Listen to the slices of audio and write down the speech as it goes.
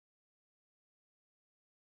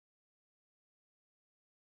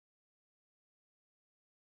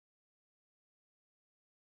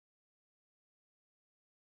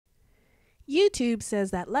YouTube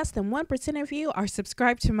says that less than 1% of you are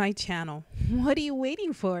subscribed to my channel. What are you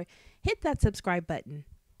waiting for? Hit that subscribe button.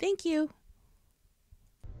 Thank you.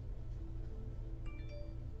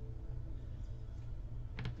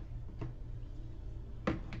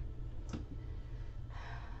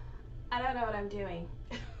 I don't know what I'm doing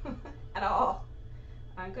at all.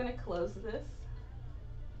 I'm going to close this.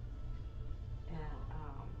 And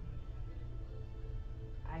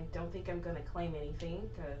I don't think I'm going to claim anything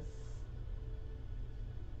because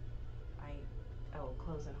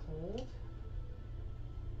close and hold.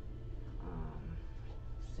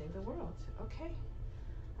 Save the world. Okay.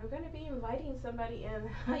 I'm going to be inviting somebody in.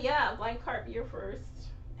 Yeah, Blind Carp, you're first.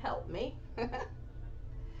 Help me. Because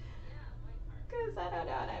I don't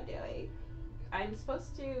know what I'm doing. I'm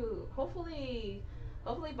supposed to, hopefully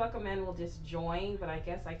Buccoman will just join, but I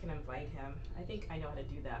guess I can invite him. I think I know how to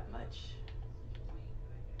do that much.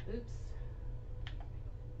 Oops.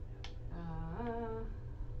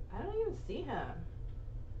 I don't even see him.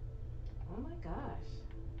 Oh my gosh.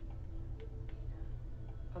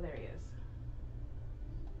 Oh, there he is.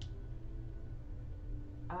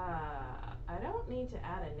 I don't need to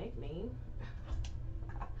add a nickname.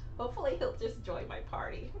 Hopefully he'll just join my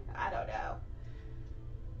party. I don't know.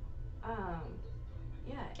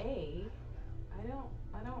 Yeah, I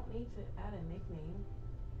don't need to add a nickname.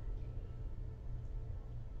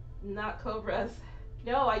 Not Cobras.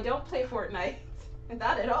 No, I don't play Fortnite.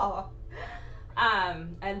 Not at all.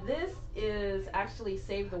 And this is actually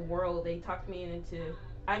Save the World. They talked me into.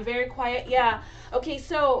 I'm very quiet. Yeah. Okay,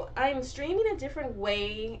 so I'm streaming a different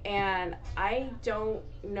way, and I don't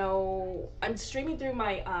know. I'm streaming through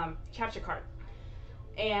my capture card,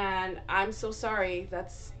 and I'm so sorry.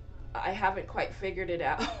 I haven't quite figured it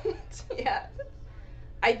out yet.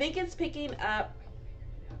 I think it's picking up.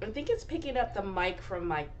 I think it's picking up the mic from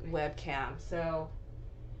my webcam. So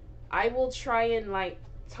I will try and like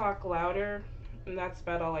talk louder, and that's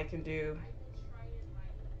about all I can do.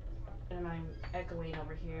 And I'm echoing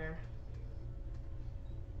over here.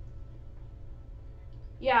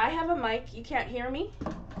 Yeah, I have a mic. You can't hear me?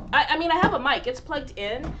 I mean, I have a mic. It's plugged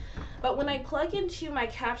in. But when I plug into my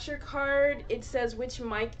capture card, it says which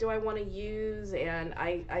mic do I want to use. And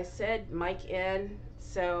I said mic in.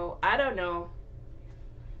 So I don't know.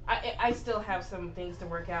 I still have some things to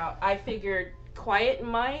work out. I figured quiet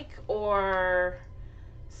mic or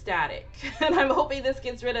static. And I'm hoping this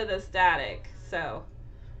gets rid of the static. So.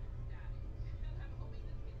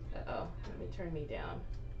 Uh-oh. Let me turn me down.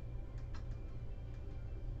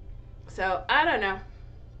 So, I don't know.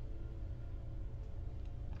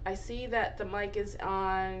 I see that the mic is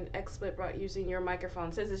on XSplit brought using your microphone.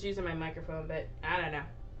 It says it's using my microphone, but I don't know.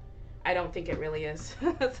 I don't think it really is.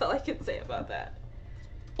 That's all I can say about that.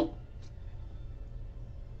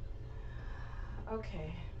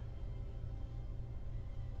 Okay.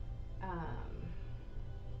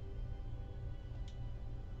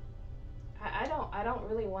 I don't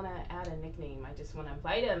really want to add a nickname. I just want to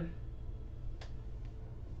invite him.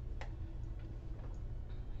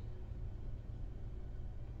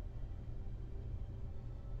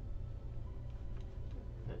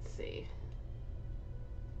 Let's see.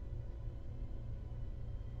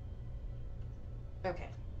 Okay.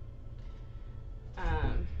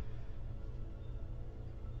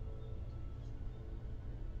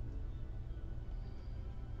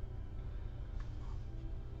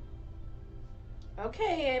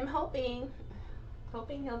 Okay, I'm hoping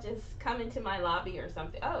he'll just come into my lobby or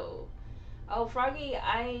something. Oh, Froggy,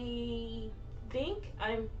 I think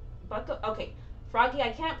I'm Bucko. Okay, Froggy,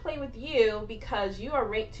 I can't play with you because you are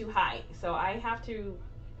ranked too high. So I have to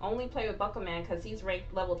only play with Buccoman because he's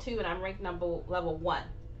ranked level 2 and I'm ranked level 1.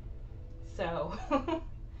 So,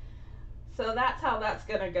 so that's how that's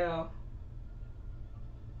gonna go.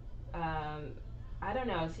 I don't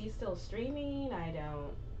know. Is he still streaming? I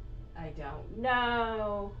don't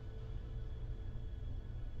know.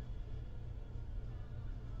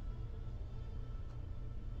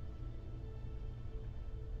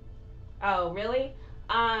 Oh, really?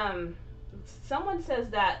 Someone says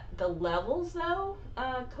that the levels though,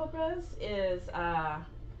 Cobras is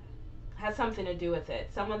has something to do with it.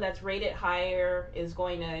 Someone that's rated higher is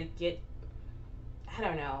going to get, I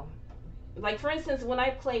don't know. Like for instance, when I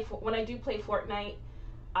do play Fortnite,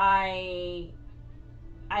 I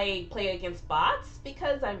I play against bots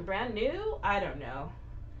because I'm brand new. I don't know.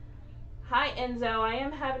 Hi Enzo, I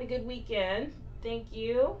am having a good weekend. Thank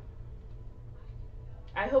you.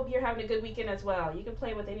 I hope you're having a good weekend as well. You can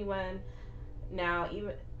play with anyone now,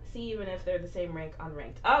 even if they're the same rank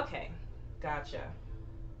unranked. Okay, gotcha.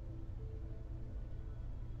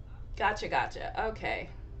 Gotcha. Okay.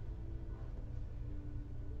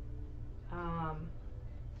 Um,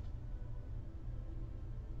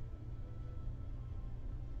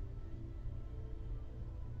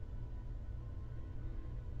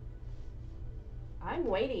 I'm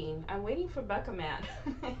waiting. I'm waiting for Buccoman.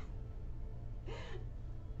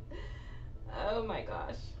 Oh my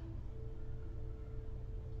gosh.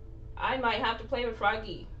 I might have to play with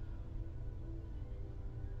Froggy.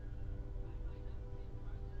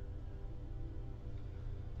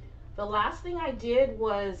 The last thing I did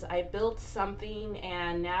was I built something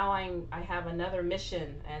and now I have another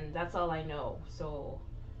mission and that's all I know. So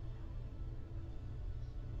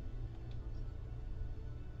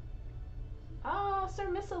oh, Sir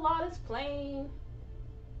Miss-a-Lot is playing.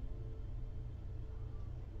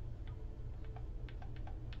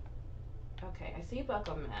 Okay, I see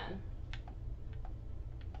Buccoman.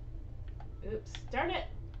 Oops, darn it.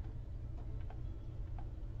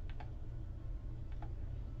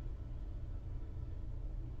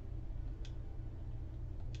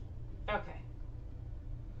 Okay.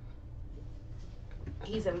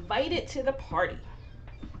 He's invited to the party.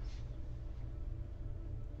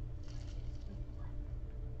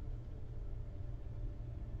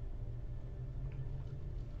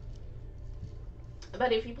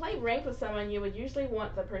 But if you play ranked with someone, you would usually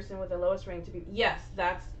want the person with the lowest rank to be. Yes,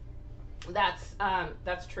 that's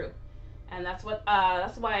true, and that's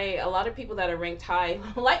why a lot of people that are ranked high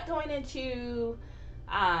like going into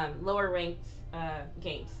lower ranked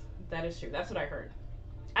games. That is true. That's what I heard.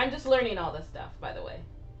 I'm just learning all this stuff, by the way.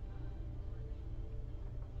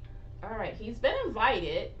 All right, he's been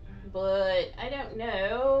invited, but I don't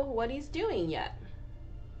know what he's doing yet.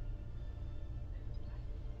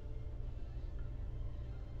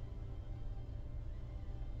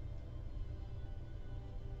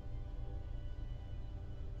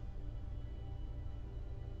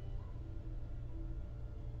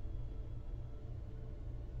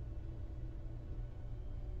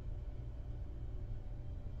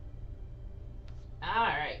 All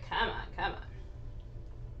right, come on, come on.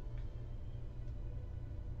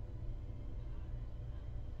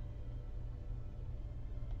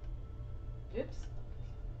 Oops.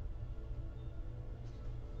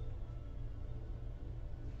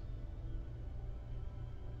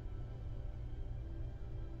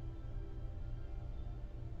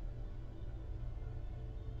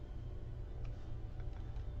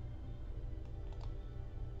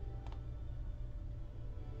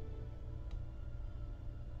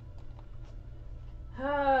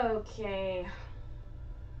 Okay.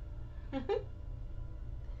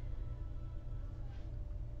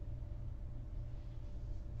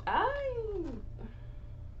 I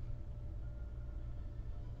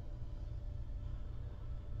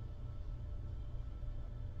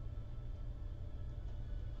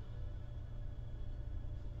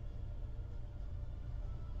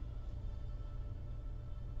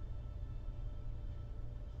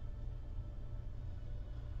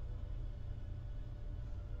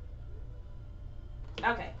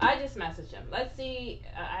okay. I just messaged him. Let's see.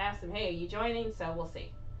 I asked him, "Hey, are you joining?" So we'll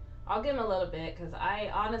see. I'll give him a little bit because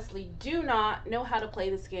I honestly do not know how to play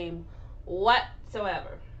this game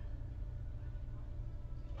whatsoever.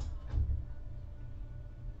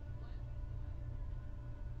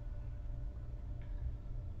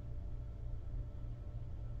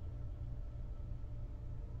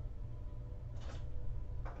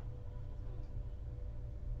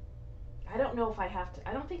 I don't know if I have to.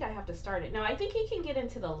 I don't think I have to start it. No, I think he can get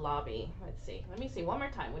into the lobby. Let's see. Let me see one more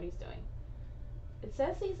time what he's doing. It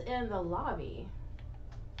says he's in the lobby.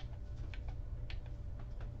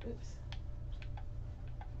 Oops.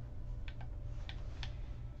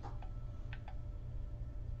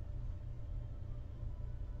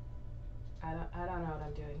 I don't know what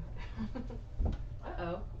I'm doing.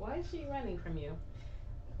 Uh-oh. Why is she running from you?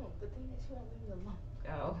 Oh, the thing that you won't leave me alone.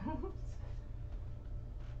 Oh.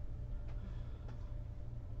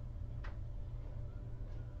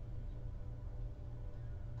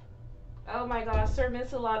 Oh my gosh, Sir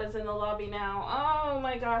Miss-a-Lot is in the lobby now. Oh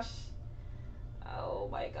my gosh. Oh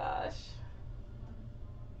my gosh.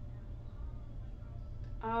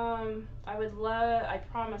 I would love. I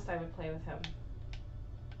promised I would play with him.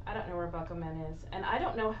 I don't know where Buccoman is, and I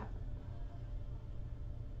don't know how.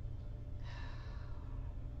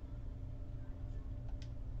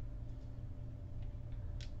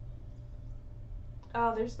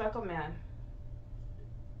 Oh, there's Buccoman.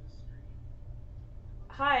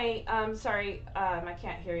 Hi. Sorry. I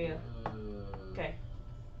can't hear you. Okay.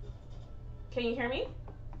 Can you hear me?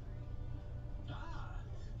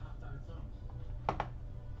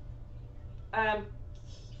 Um,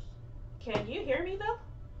 can you hear me though?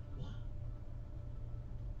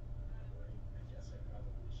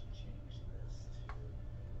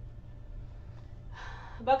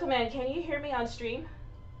 Buccoman, can you hear me on stream?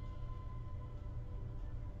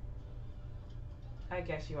 I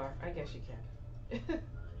guess you are. I guess you can.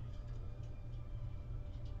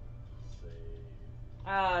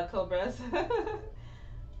 Cobras.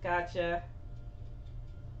 Gotcha.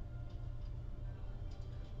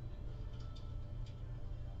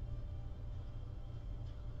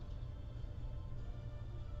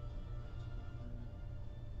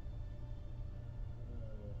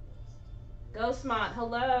 Ghostmont,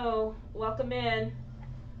 hello. Welcome in.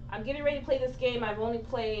 I'm getting ready to play this game I've only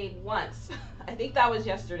played once. I think that was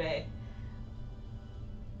yesterday.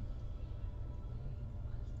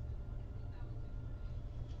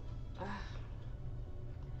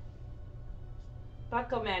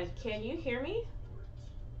 Buccoman, can you hear me?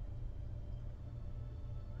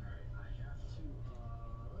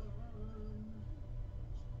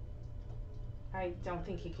 I don't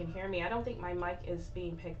think he can hear me. I don't think my mic is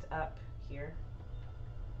being picked up here.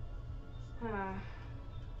 Huh.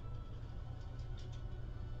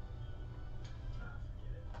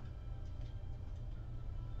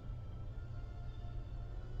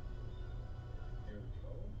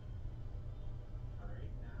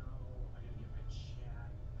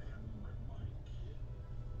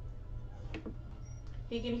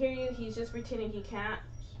 He can hear you, he's just pretending he can't.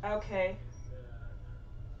 Okay.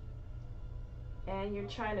 And you're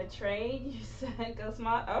trying to trade, you said,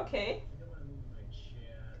 Ghostmont? Okay.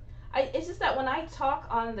 It's just that when I talk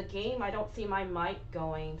on the game, I don't see my mic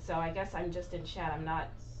going, so I guess I'm just in chat. I'm not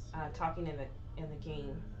talking in the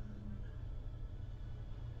game.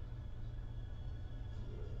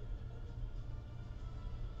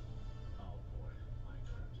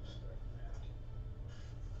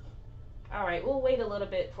 All right, we'll wait a little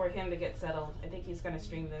bit for him to get settled. I think he's going to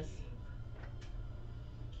stream this.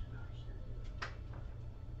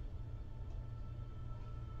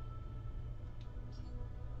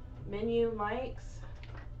 Menu mics.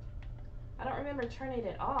 I don't remember turning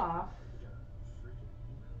it off.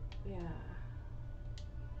 Yeah.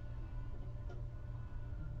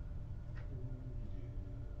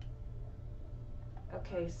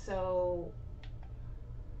 Okay, so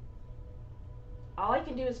all I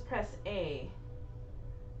can do is press A.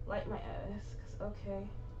 Light my okay.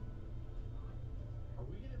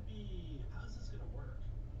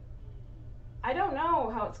 I don't know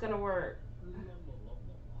how it's gonna work.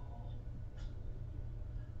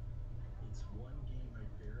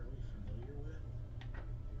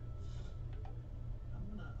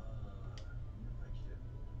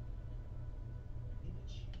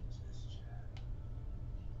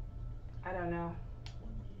 I don't know.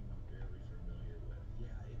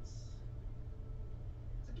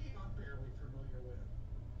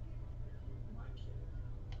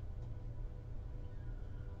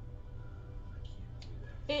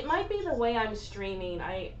 It might be the way I'm streaming.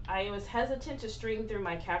 I was hesitant to stream through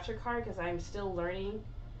my capture card because I'm still learning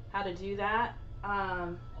how to do that.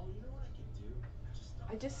 I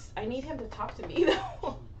need him to talk to me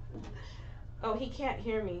though. Oh, he can't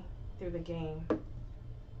hear me through the game.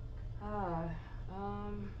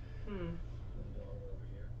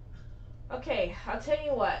 Okay, I'll tell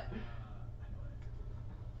you what.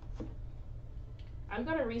 I'm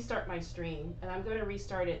gonna restart my stream, and I'm gonna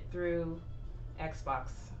restart it through Xbox.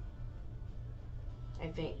 I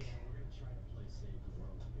think.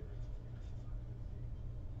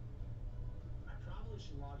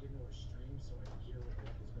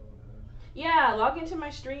 Yeah, log into my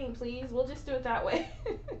stream, please. We'll just do it that way.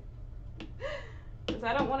 Because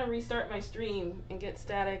I don't want to restart my stream and get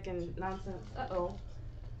static and nonsense. Uh-oh.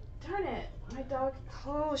 Darn it. My dog.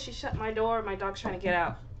 Oh, she shut my door. My dog's trying to get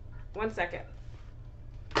out. 1 second.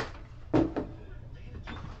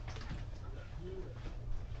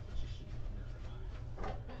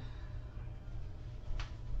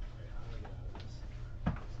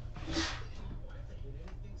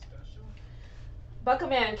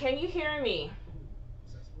 Buccoman, can you hear me?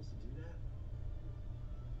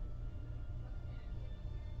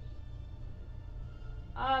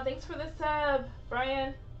 Thanks for the sub,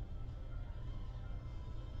 Brian.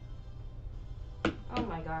 Oh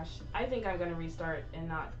my gosh. I think I'm gonna restart and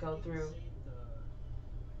not go through.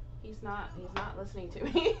 He's not listening to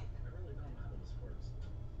me.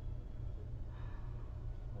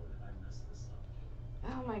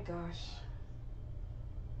 Oh my gosh.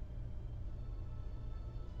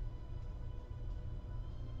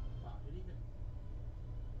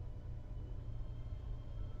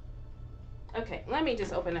 Okay, let me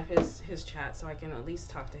just open up his chat so I can at least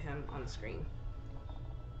talk to him on the screen.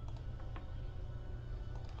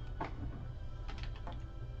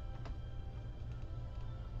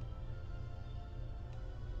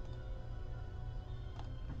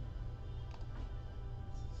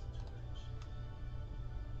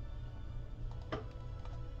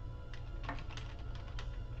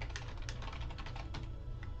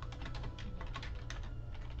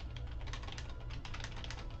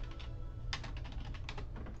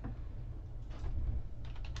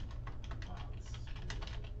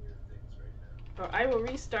 Or I will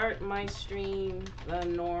restart my stream the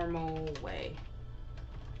normal way.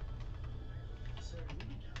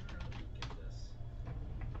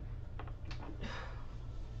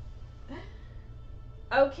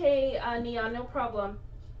 Okay, Neon, no problem.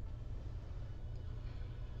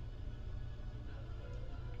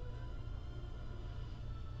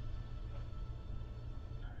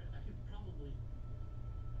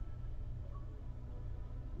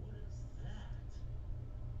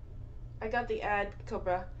 I got the ad,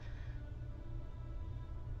 Cobra.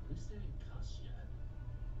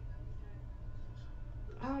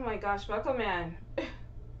 Oh my gosh, Buccoman.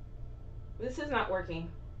 This is not working.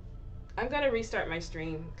 I'm gonna restart my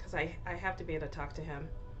stream because I have to be able to talk to him.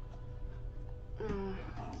 He's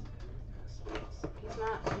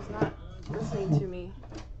not listening to me.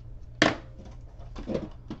 Hold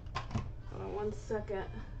on 1 second. I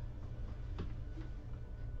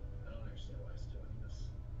don't understand why it's doing this.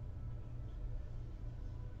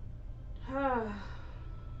 Ah. I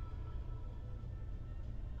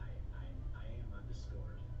am on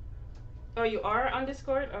Discord. Oh, you are on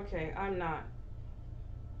Discord? Okay, I'm not.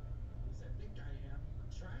 At least I think I am. I'm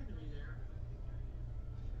trying to be there.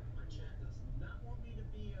 My chat does not want me to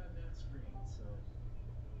be on that screen, so.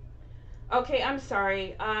 Okay, I'm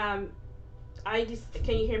sorry. Can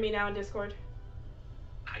you hear me now in Discord?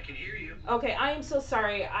 I can hear you. Okay, I am so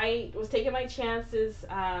sorry. I was taking my chances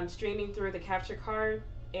streaming through the capture card,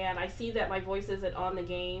 and I see that my voice isn't on the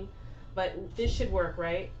game, but this should work,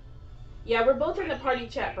 right? Yeah, we're both in the party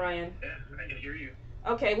chat, Brian. Yeah, I can hear you.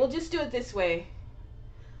 Okay, we'll just do it this way.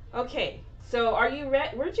 Okay, so are you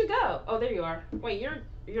ready? Where'd you go? Oh, there you are. Wait, you're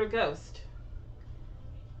a ghost.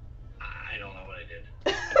 I don't know what I did.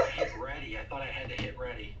 I hit ready. I thought I had to hit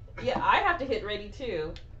ready. Yeah, I have to hit ready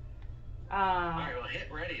too. Alright, well hit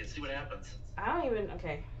ready and see what happens. I don't even.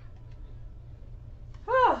 Okay.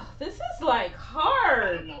 Oh, this is like hard.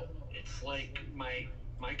 I don't know. It's like my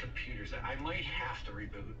computer's. I might have to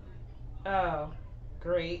reboot. Oh,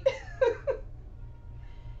 great.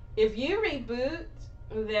 If you reboot,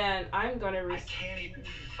 then I'm gonna. I can't even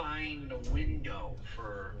find a window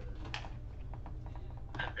for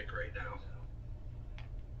Epic right now.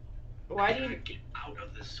 Why I do you can't get out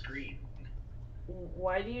of the screen?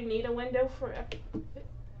 Why do you need a window for Epic?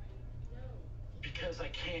 Because I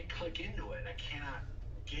can't click into it. I cannot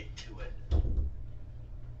get to it.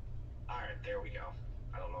 Alright, there we go.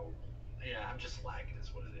 I don't know. Yeah, I'm just lagging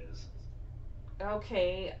is what it is.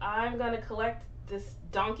 Okay, I'm gonna collect this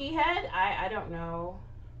donkey head. I don't know.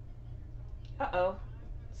 Uh-oh.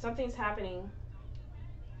 Something's happening.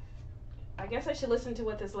 I guess I should listen to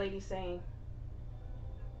what this lady's saying.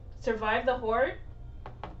 Survive the horde?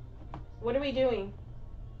 What are we doing?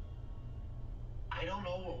 I don't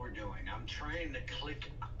know what we're doing. I'm trying to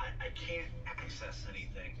click. I can't access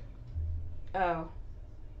anything. Oh.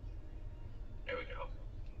 There we go.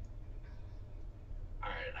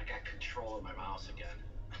 Alright, I got control of my mouse again.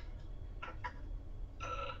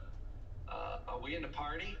 Are we in the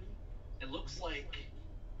party? It looks like...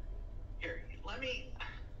 Here, let me...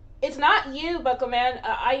 It's not you, Buccoman.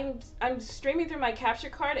 I'm streaming through my capture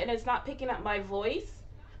card and it's not picking up my voice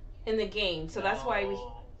in the game, so that's why we.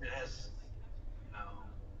 It has. No.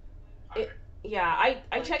 Yeah,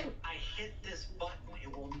 I checked. I hit this button.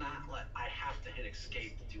 It will not let. I have to hit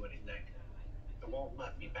escape to do anything. It won't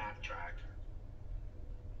let me backtrack.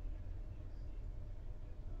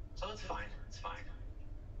 So it's fine. It's fine.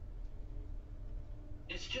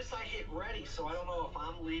 It's just I hit ready, so I don't know if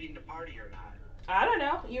I'm leading the party or not. I don't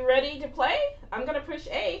know. You ready to play? I'm gonna push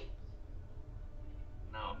A.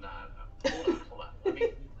 No, I'm not. Hold on. Let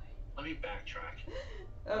me backtrack.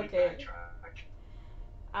 Okay.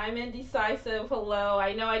 I'm indecisive. Hello.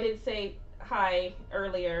 I know I did say hi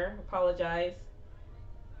earlier. Apologize.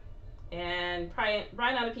 And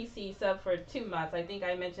Brian on a PC sub for 2 months. I think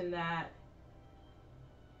I mentioned that.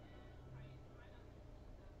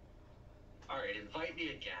 All right, invite me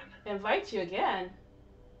again. Invite you again?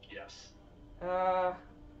 Yes.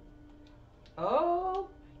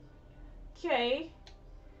 Okay.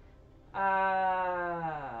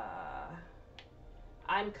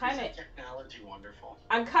 I'm kind of. Isn't technology wonderful?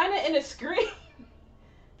 I'm kind of in a screen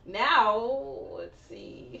now. Let's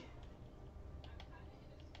see.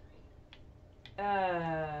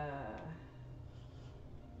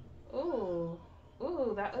 Ooh,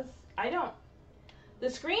 that was. I don't. The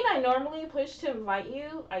screen I normally push to invite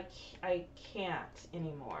you, I can't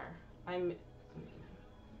anymore.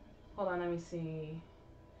 Hold on, let me see.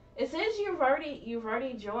 It says you've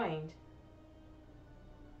already joined.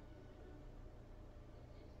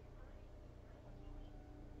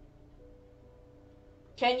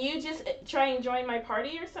 Can you just try and join my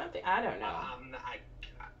party or something? I don't know. I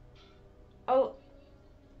Oh.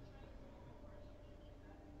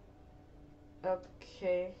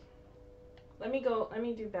 Okay. Let me go. Let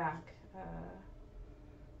me do back.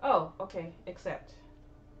 Oh, okay. Accept.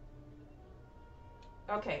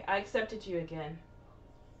 Okay, I accepted you again.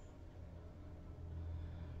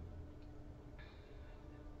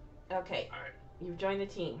 Okay. All right. You've joined the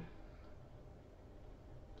team.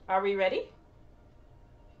 Are we ready?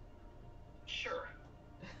 Sure.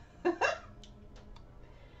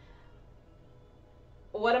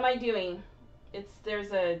 What am I doing?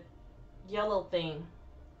 There's a yellow thing.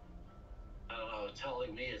 I don't know. It's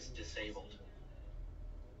telling me it's disabled.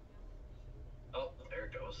 Oh, there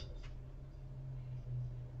it goes.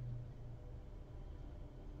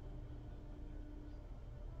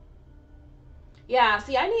 Yeah,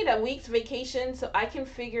 see, I need a week's vacation so I can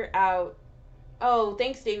figure out. Oh,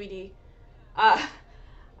 thanks, Davey D.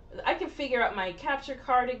 I can figure out my capture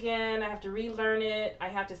card again. I have to relearn it. I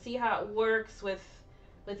have to see how it works with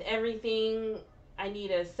everything. I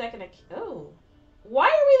need a second. Oh, why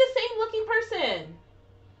are we the same looking person?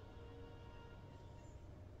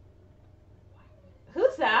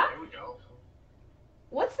 Who's that? There we go.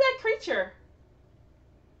 What's that creature?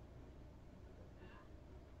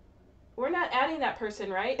 We're not adding that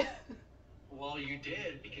person, right? Well, you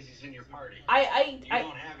did because he's in your party. I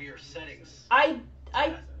don't have your settings. I'm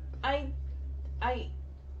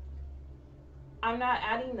not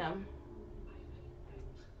adding them.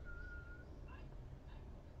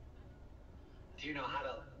 Do you know how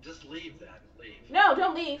to just leave then? Leave. No,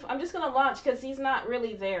 don't leave. I'm just gonna launch because he's not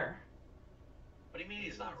really there. What do you mean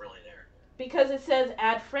he's not really there? Because it says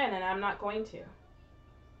add friend and I'm not going to.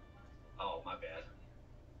 Oh, my bad.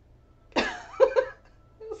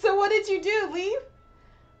 So what did you do? Leave?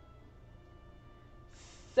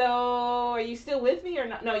 So are you still with me or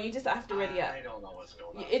not? No, you just have to ready up. I don't know what's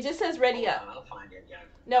going on. It just says ready Hold up. on, I'll find it again.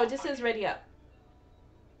 No, it just says ready up.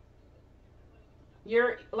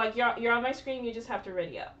 You're on my screen. You just have to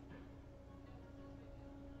ready up.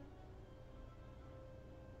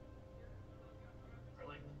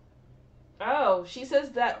 Really? Oh, she says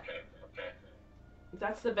that Okay.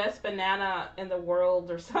 that's the best banana in the world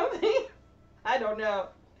or something. I don't know.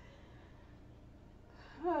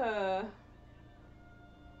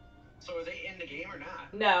 So are they in the game or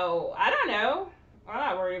not? No, I don't know. I'm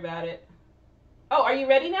not worried about it. Oh, are you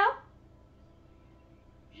ready now?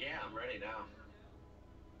 Yeah, I'm ready now.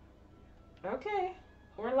 Okay,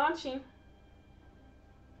 we're launching.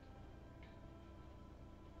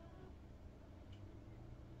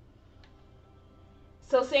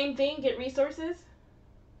 So same thing, get resources?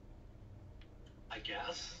 I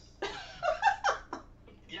guess.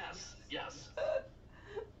 Yes.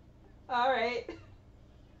 All right.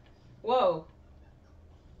 Whoa.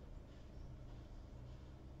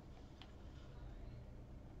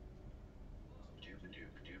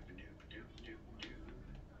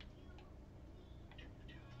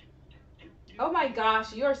 Oh my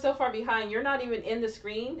gosh, you are so far behind. You're not even in the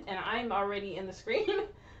screen, and I'm already in the screen.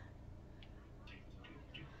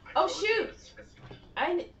 Oh shoot!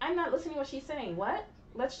 I'm not listening to what she's saying. What?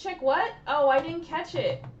 Let's check what? Oh, I didn't catch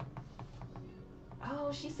it.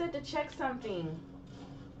 Oh, she said to check something.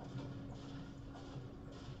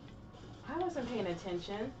 I wasn't paying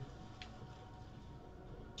attention.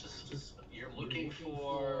 Just you're looking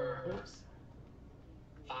for Oops.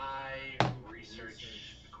 5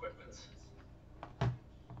 research equipments.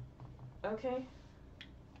 Okay.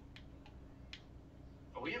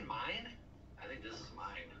 Are we in mine? I think this is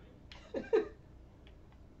mine.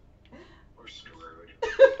 We're screwed.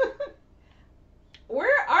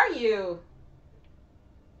 Where are you?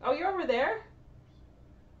 Oh, you're over there?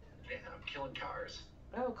 Yeah, I'm killing cars.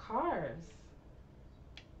 Oh, cars.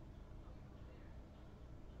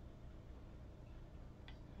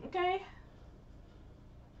 Okay.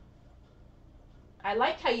 I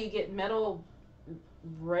like how you get metal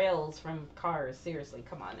rails from cars. Seriously,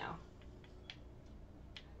 come on now.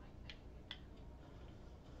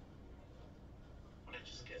 What did I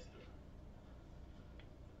just get?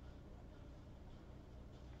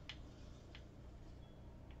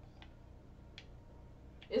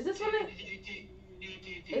 Is this one of the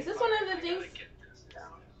things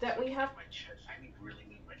that we have? I really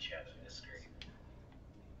need my chat on this screen.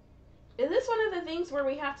 Is this one of the things where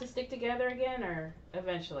we have to stick together again, or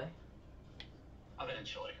eventually?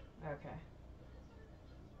 Eventually. Okay.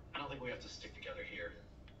 I don't think we have to stick together here.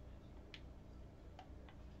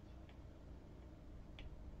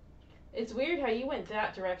 It's weird how you went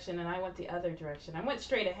that direction and I went the other direction. I went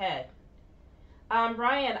straight ahead.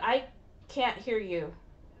 Brian, I can't hear you.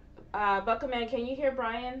 Buccoman, can you hear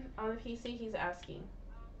Brian on the PC? He's asking.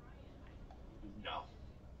 No.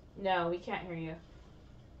 No, we can't hear you.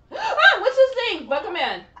 Ah, what's his name?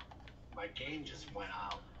 Buccoman. My game just went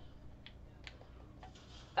out.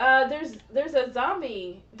 There's a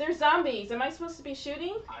zombie. There's zombies. Am I supposed to be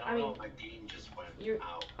shooting? I don't know. My game just went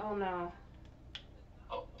out. Oh no.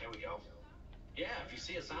 Oh, there we go. Yeah, if you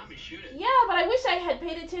see a zombie, shoot it. Yeah, but I wish I had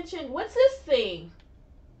paid attention. What's this thing?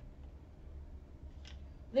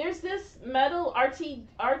 There's this metal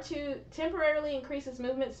R2 temporarily increases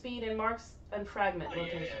movement speed and marks and fragment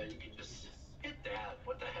location. Yeah, you can just hit that.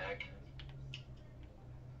 What the heck?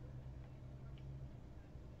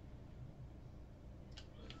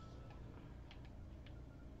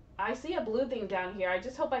 I see a blue thing down here. I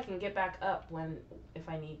just hope I can get back up if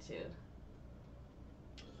I need to.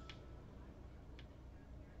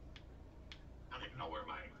 I don't even know where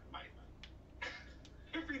my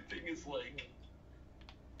everything is like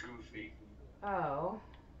goofy. Oh.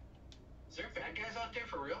 Is there bad guys out there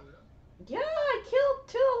for real? Yeah, I killed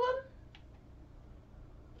 2 of them.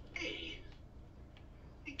 Hey,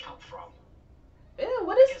 where'd they come from? Ew,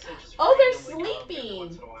 what is... Oh, they're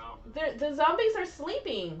sleeping. The zombies are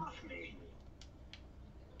sleeping. Off me.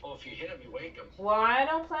 Well, if you hit them, you wake them. Well, I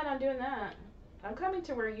don't plan on doing that. I'm coming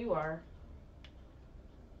to where you are.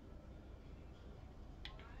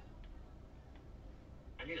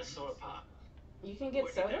 I need a soda pop. You can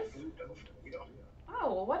get sodas?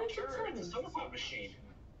 Oh, well, why didn't you tell me? It's a soda pop machine.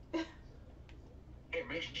 Hey,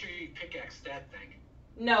 make sure you pickaxe that thing.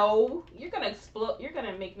 No, you're gonna explode. You're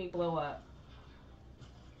gonna make me blow up.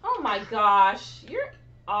 Oh my gosh, you're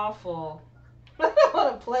awful. I don't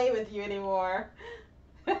want to play with you anymore.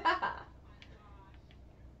 You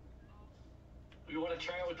want to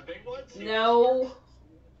try it with the big ones? No.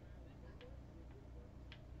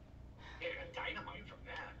 Yeah, I got dynamite from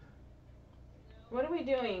that. What are we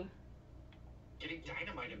doing? Getting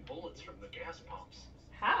dynamite and bullets from the gas pumps.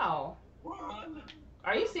 How? Run.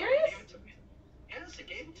 Are you serious? Gave it to me. Yes, it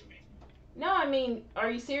gave it to me. No, I mean, are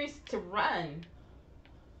you serious to run?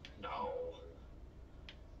 No.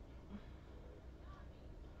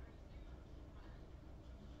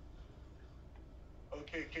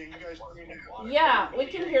 Okay, can you guys hear me now? Yeah, we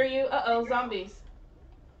can hear you. Uh-oh, zombies.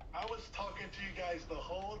 I was talking to you guys the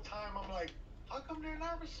whole time. I'm like, how come they're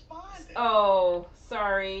not responding? Oh,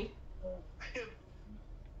 sorry.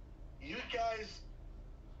 You guys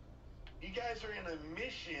are in a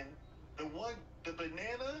mission. The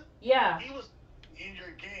banana, Yeah. he was in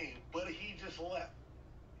your game, but he just left.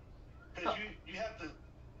 Because you have to,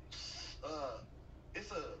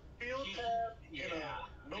 it's a field tab and a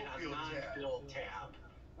no field tab. Non-field tab.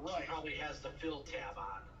 Right. He probably has the field tab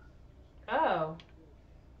on. Oh.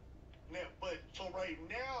 Now, but so right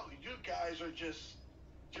now, you guys are just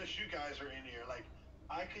you guys are in here. Like,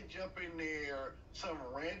 I could jump in there, some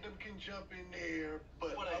random can jump in there,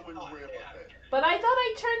 but I wouldn't worry about that. But I thought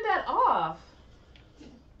I turned that off.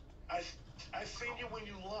 I seen you when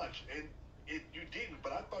you launched, and you didn't,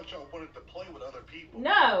 but I thought y'all wanted to play with other people.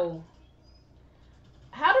 No.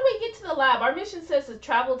 How do we get to the lab? Our mission says to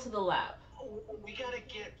travel to the lab. We gotta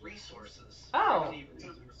get resources. Oh.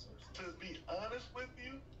 To be honest with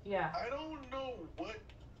you, yeah. I don't know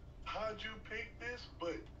how'd you pick this,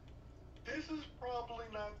 but this is probably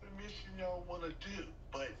not the mission y'all want to do,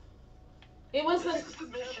 but... This is the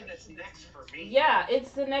mission that's next for me. Yeah,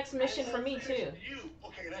 it's the next mission for me, too.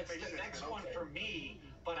 Okay, that makes sense. The next one for me,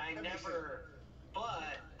 but I never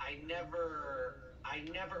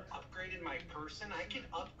upgraded my person. I can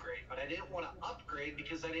upgrade, but I didn't want to upgrade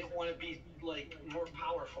because I didn't want to be, like, more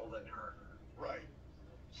powerful than her. Right.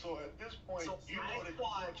 So at this point, I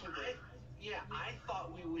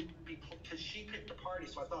thought we would be, because she picked the party,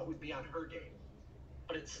 so I thought we'd be on her game.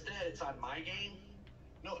 But instead, it's on my game.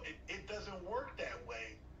 No, it doesn't work that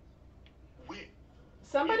way.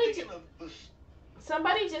 Somebody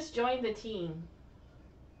just joined the team.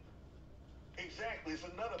 Exactly, it's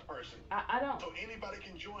another person. I don't. So anybody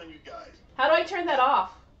can join you guys. How do I turn that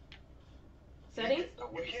off? Settings?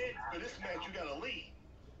 You can't. For this match, you gotta leave.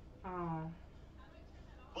 Oh.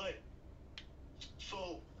 But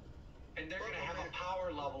so. And they're gonna have a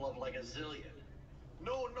power level of like a zillion.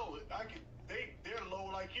 No, they're low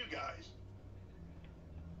like you guys.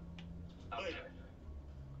 Okay.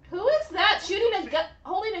 Who is that shooting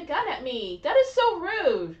holding a gun at me? That is so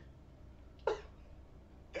rude.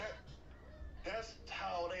 That's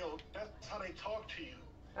how they talk to you.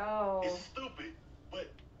 Oh. It's stupid. But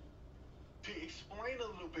to explain a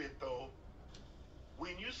little bit though,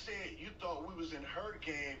 when you said you thought we was in her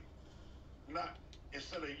game, not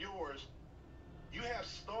instead of yours, you have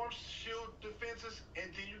storm shield defenses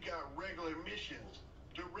and then you got regular missions.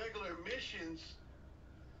 the regular missions,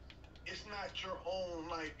 it's not your own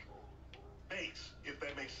like base, if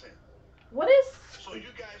that makes sense. What is? So you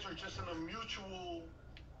guys are just in a mutual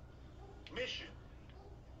mission.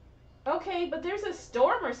 Okay, but there's a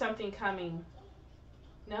storm or something coming.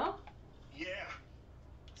 No? Yeah.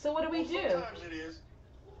 So what do we do? Sometimes it is.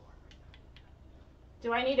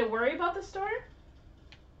 Do I need to worry about the storm?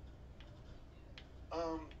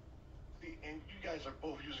 And you guys are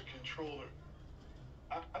both using controller.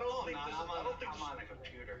 I don't Oh, think no, this. I'm I don't think I'm this. on a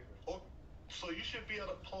computer. Oh, so you should be able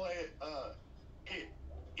to play hit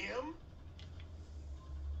M.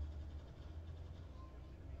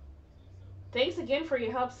 Thanks again for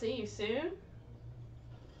your help. See you soon.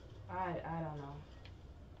 I don't know.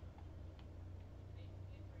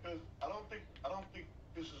 Because I don't think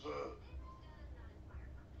this is a.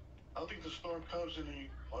 I don't think the storm comes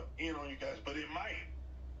in on you guys, but it might.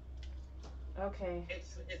 Okay.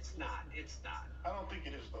 It's not. It's not. I don't think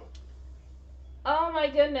it is though. Oh my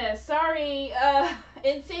goodness. Sorry.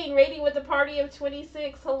 Insane rating with a party of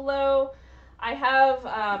 26. Hello. I have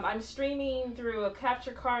I'm streaming through a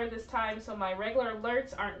capture card this time, so my regular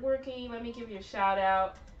alerts aren't working. Let me give you a shout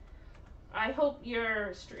out. I hope the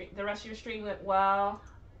rest of your stream went well.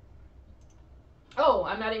 Oh,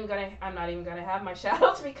 I'm not even gonna have my shout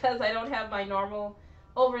outs because I don't have my normal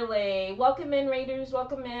overlay. Welcome in, Raiders.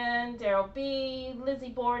 Welcome in, Daryl B, Lizzie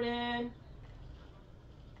Borden.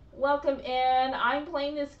 Welcome in. I'm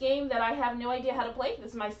playing this game that I have no idea how to play.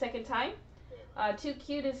 This is my second time. Too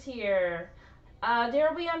Cute is here.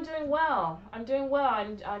 Daryl B, I'm doing well. I'm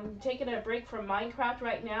taking a break from Minecraft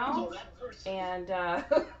right now, So that person, and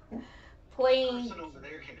person playing over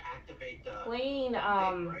there can activate the.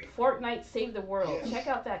 Right? Fortnite Save the World. Yes. Check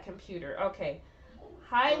out that computer. Okay.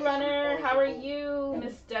 Hi, Yes, Runner. it How are was. you,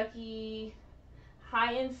 Miss Ducky?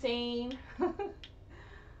 Hi, Insane.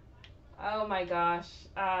 Oh my gosh.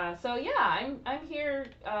 So yeah, I'm here,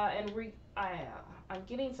 and I'm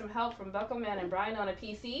getting some help from Buccoman and Brian on a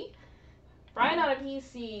PC. Brian on a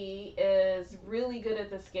PC is really good at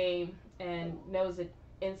this game and knows it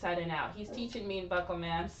inside and out. He's teaching me and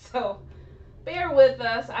Buccoman, so bear with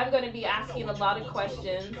us. I'm going to be asking a lot of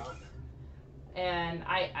questions, and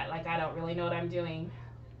I don't really know what I'm doing.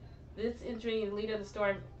 This injury lead of the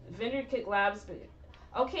storm. Vendor Kick Labs.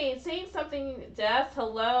 Okay, it's saying something. Death.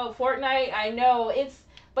 Hello, Fortnite. I know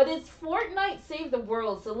but it's Fortnite Save the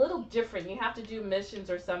World. It's a little different. You have to do missions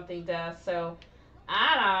or something, Death. So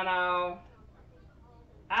I don't know.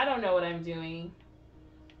 I don't know what I'm doing.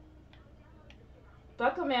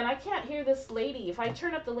 Bucko man, I can't hear this lady. If I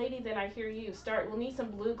turn up the lady, then I hear you. We'll need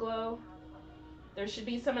some blue glow. There should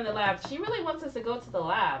be some in the lab. She really wants us to go to the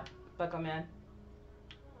lab, Bucko man.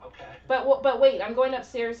 Okay. But wait, I'm going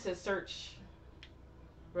upstairs to search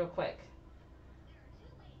real quick.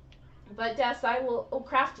 But Des, I will. Oh,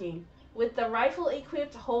 crafting. With the rifle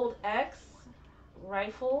equipped, hold X.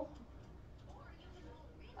 Rifle.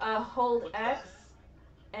 Hold X.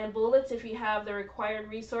 And bullets if you have the required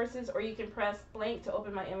resources, or you can press blank to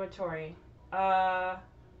open my inventory.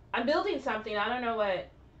 I'm building something. I don't know what.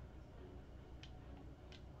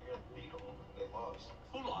 They lost.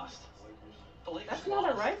 Who lost? The Lakers. That's not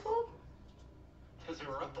a rifle? Because they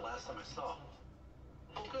were up the last time I saw.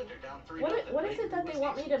 Oh, good. They're down 3. What is it that they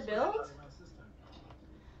want me to build?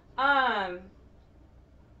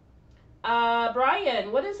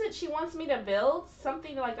 Brian, what is it she wants me to build?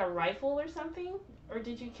 Something like a rifle or something? Or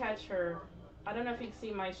did you catch her? I don't know if you can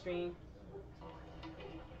see my stream.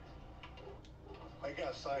 I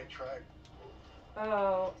got sidetracked.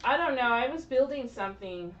 Oh, I don't know. I was building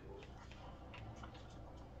something.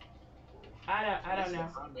 I don't know.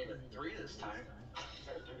 Made it 3 this time.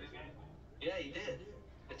 Yeah, he did.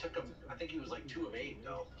 It took him. I think he was like 2 of 8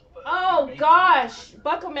 though. But Oh gosh,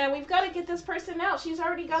 Bucko man, we've got to get this person out. She's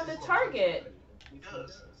already got the target. He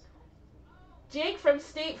does. Jake from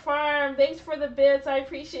State Farm, thanks for the bits. I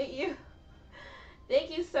appreciate you. Thank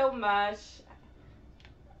you so much.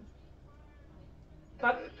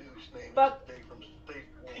 Yeah.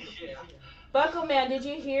 Bucko man, did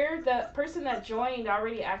you hear the person that joined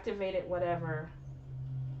already activated whatever?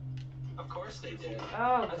 Of course they did.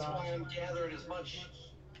 Oh That's gosh. why I'm gathering as much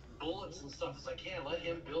bullets and stuff as I can. Let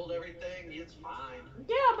him build everything. It's fine.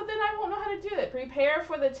 Yeah, but then I won't know how to do it. Prepare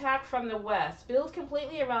for the attack from the west. Build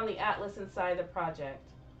completely around the atlas inside the project.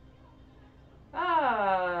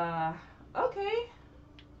 Okay.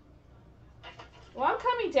 Well, I'm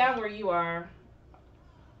coming down where you are.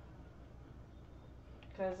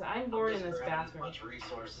 Because I'm bored in this bathroom. As much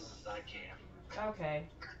resources as I can. Okay.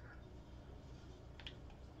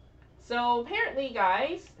 So apparently,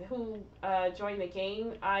 guys who joined the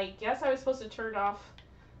game, I guess I was supposed to turn off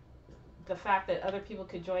the fact that other people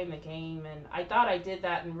could join the game, and I thought I did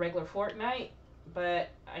that in regular Fortnite, but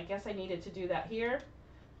I guess I needed to do that here.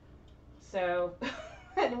 So,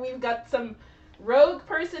 and we've got some rogue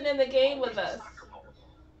person in the game with us.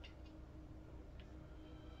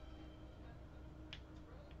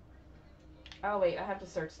 Oh wait, I have to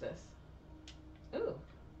search this. Ooh.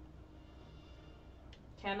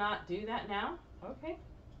 Cannot do that now? Okay.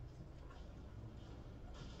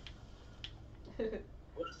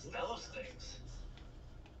 What is those things?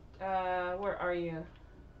 Where are you?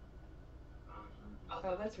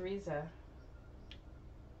 Oh, that's Riza.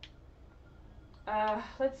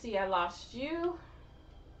 Let's see, I lost you.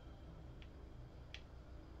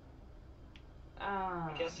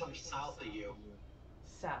 I guess I'm south of you.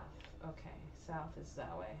 South. Okay, south is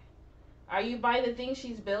that way. Are you by the thing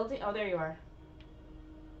she's building? Oh, there you are.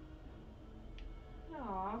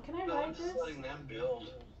 Aw, can I No, ride I'm just this? letting them build.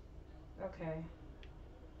 Okay.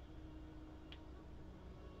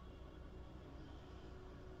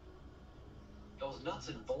 Those nuts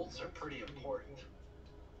and bolts are pretty important.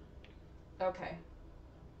 Okay.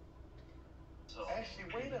 So Actually,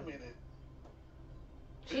 wait a minute.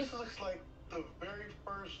 This looks like the very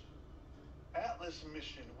first Atlas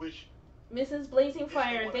mission, which Mrs. Blazing is the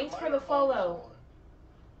Fire, one thanks that for the minermom is follow. on.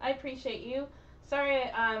 I appreciate you. Sorry,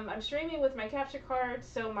 I'm streaming with my capture card,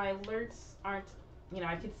 so my alerts aren't,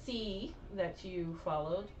 I could see that you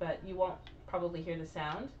followed, but you won't probably hear the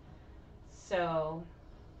sound. So,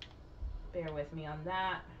 bear with me on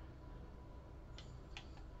that.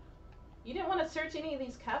 You didn't want to search any of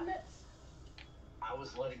these cabinets? I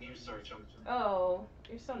was letting you search them. Oh,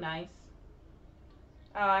 you're so nice.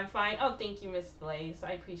 Oh, I'm fine. Oh, thank you, Miss Blaze.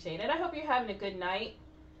 I appreciate it. I hope you're having a good night.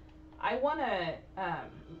 I want to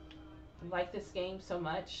like this game so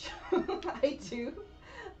much. I do.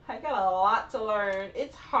 I got a lot to learn.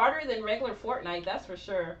 It's harder than regular Fortnite, that's for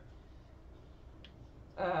sure.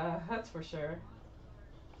 That's for sure.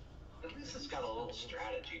 At least it's got a little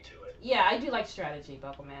strategy to it. Yeah, I do like strategy,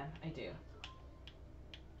 Buccoman. I do.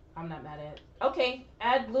 I'm not mad at it. Okay,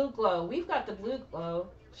 add blue glow. We've got the blue glow.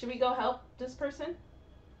 Should we go help this person?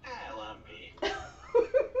 Let me.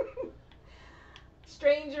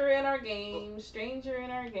 Stranger in our game. Stranger in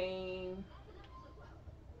our game.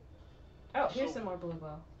 Oh, here's some more blue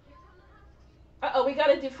glow. Uh-oh, we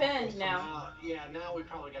gotta defend now. Yeah, now we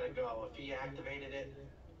probably gotta go. If he activated it,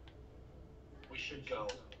 we should go.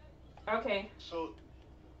 Okay. So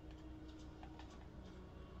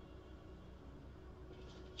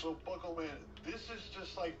Buccoman, this is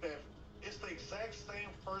just like that. It's the exact same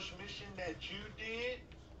first mission that you did.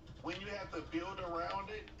 When you have to build around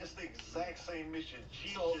it, it's the exact same mission.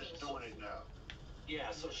 She's just doing it now.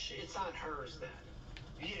 Yeah, so it's on hers then.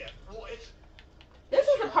 Yeah, well, This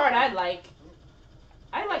is the part I like.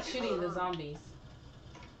 I like shooting the zombies.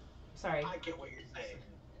 Sorry. I get what you're saying.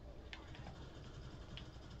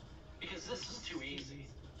 Because this is too easy.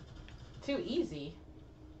 Too easy?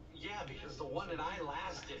 Yeah, because the one that I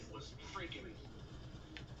last did was freaking...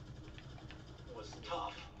 was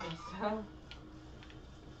tough. So...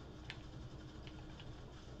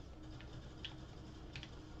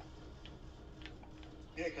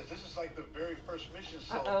 yeah, because this is like the very first mission.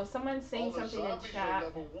 So uh-oh, someone's saying something in chat.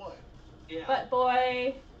 Level 1. Yeah. But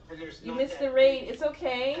boy, you missed the raid. It's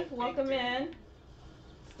okay. Welcome in.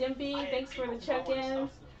 Stimpy, thanks for the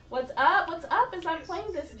check-ins. What's up? What's up is I'm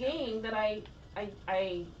playing this game that I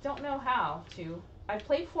don't know how to. I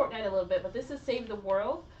played Fortnite a little bit, but this is Save the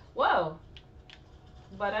World. Whoa.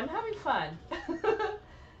 But I'm having fun.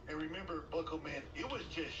 And remember, Buccoman, it was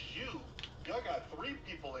just you. Y'all got 3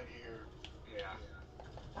 people in here. Yeah.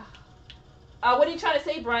 What are you trying to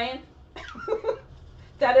say, Brian?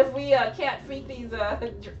 That if we can't feed these,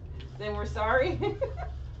 then we're sorry?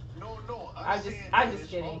 No, I'm saying just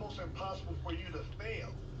it's kidding. almost impossible for you to fail.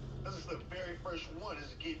 This is the very first one.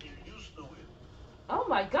 Is getting you used to it. Oh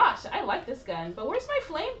my gosh, I like this gun. But where's my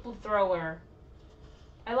flamethrower?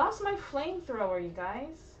 I lost my flamethrower, you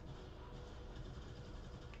guys.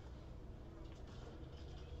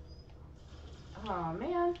 Oh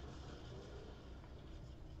man.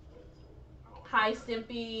 Hi,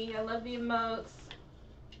 Stimpy. I love the emotes.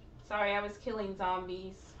 Sorry, I was killing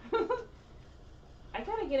zombies. I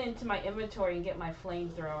gotta get into my inventory and get my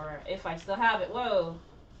flamethrower if I still have it. Whoa.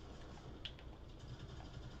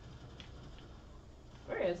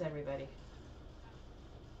 Where is everybody?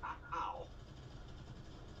 Ow.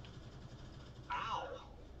 Ow.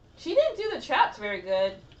 She didn't do the traps very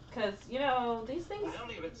good. Because, these things... I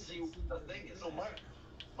don't even see what the thing is. So,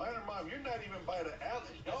 minermom, you're not even by the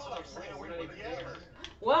Atlas. Y'all like ran away from the Atlas.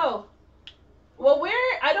 Whoa. Well,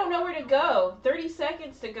 where? I don't know where to go. 30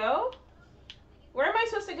 seconds to go? Where am I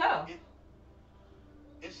supposed to go?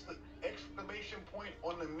 it's the exclamation point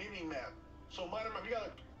on the mini map. So minermom, you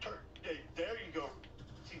gotta turn. There you go.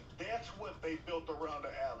 See, that's what they built around the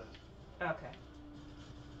island. Okay.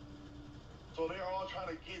 So they're all trying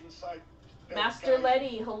to get inside. Master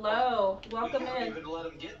Letty, hello. Welcome We don't in. even let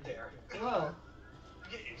him get there. Whoa.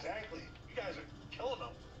 Yeah, exactly. You guys are killing them.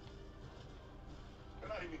 They're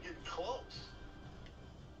not even getting close.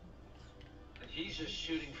 And he's just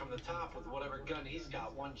shooting from the top with whatever gun he's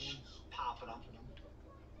got. One popping up.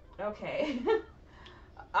 Okay.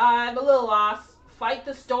 I'm a little lost. Fight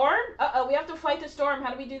the storm? Uh-oh, we have to fight the storm.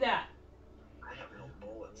 How do we do that? I have no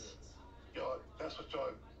bullets. Y'all, that's what y'all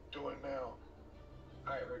doing now.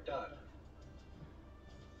 Alright, we're done.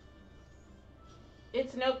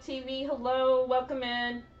 It's Nope TV. Hello. Welcome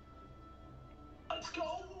in. Let's go!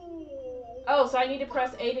 Oh, so I need to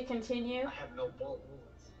press A to continue? I have no bullets.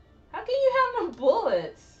 How can you have no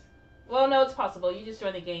bullets? Well, no, it's possible. You just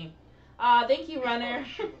joined the game. Thank you, Runner.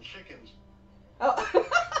 Shooting chickens. Oh.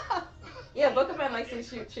 Yeah, Buccoman likes to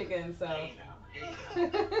shoot chickens, so. Hey now. Hey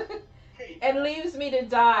now. Hey. And leaves me to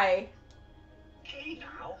die. Hey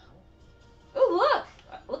now. Oh, look!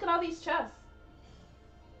 Look at all these chests.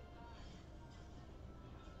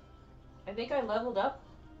 I think I leveled up.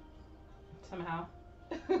 Somehow.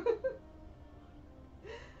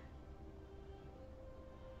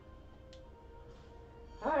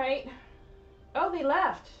 Alright. Oh, they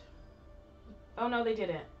left. Oh, no, they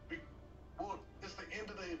didn't. Well, it's the end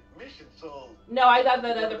of the mission, so. No, I thought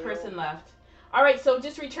that other person left. Alright, so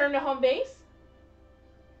just return to home base?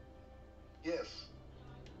 Yes.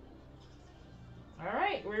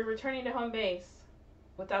 Alright, we're returning to home base.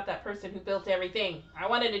 Without that person who built everything. I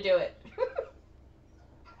wanted to do it.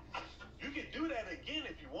 You can do that again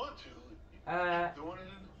if you want to. Doing it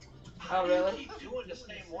Oh, really? Keep doing the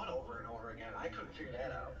same one over and over again. I couldn't figure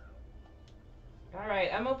that out.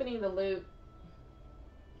 Alright, I'm opening the loot.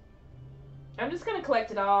 I'm just gonna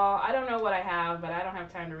collect it all. I don't know what I have, but I don't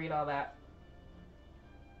have time to read all that.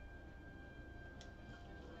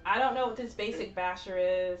 I don't know what this basic basher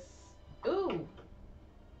is. Ooh.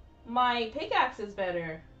 My pickaxe is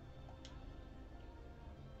better.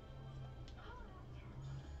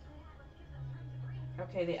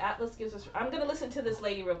 Okay, the Atlas gives us... I'm gonna listen to this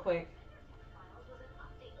lady real quick.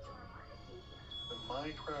 The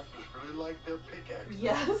Minecrafters really like their pickaxe.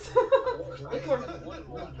 Yes.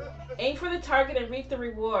 Aim for the target and reap the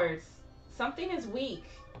rewards. Something is weak.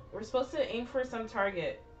 We're supposed to aim for some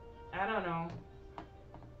target. I don't know.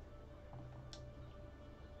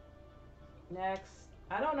 Next.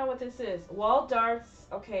 I don't know what this is. Wall darts.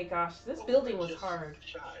 Okay, gosh. This building was hard.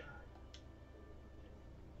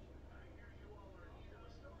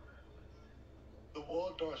 The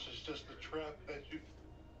wall darts is just a trap that you.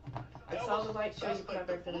 I saw the light show you That's like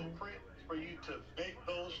cover the for them. blueprint for you to make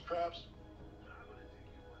those traps.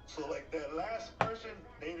 So like that last person,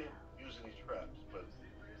 they didn't use any traps, but.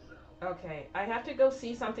 Okay, I have to go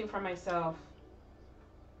see something for myself.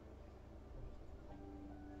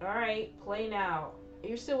 Alright, play now.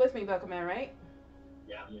 You're still with me, Buccoman, right?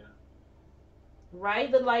 Yeah.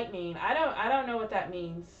 Ride the lightning. I don't know what that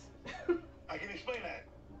means. I can explain that.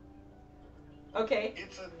 Okay.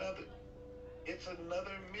 It's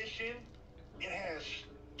another mission. It has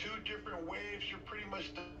 2 different waves. You're pretty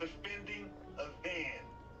much defending a van.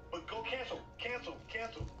 But go cancel.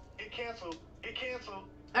 Hit cancel.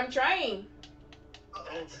 I'm trying.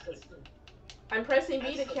 Uh-oh. I'm pressing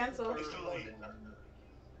B to cancel. It's too late.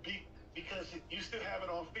 Because you still have it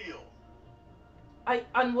on field.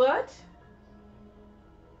 On what?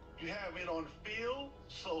 You have it on field,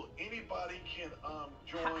 so anybody can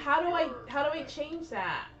join. How do I change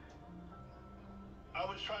that? I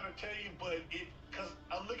was trying to tell you, but because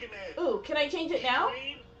I'm looking at. Ooh, can I change it now?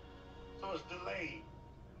 Screen, so it's delayed.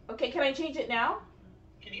 Okay, can I change it now?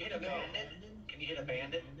 Can you hit a bandit? Can you hit a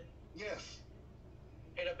bandit? Yes.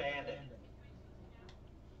 Hit a bandit.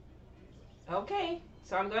 Okay,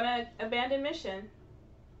 so I'm gonna abandon mission.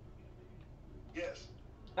 Yes.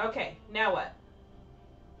 Okay, now what?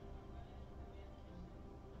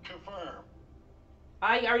 Confirm.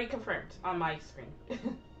 I already confirmed on my screen.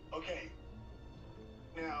 Okay.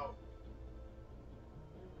 Now,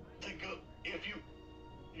 to go, if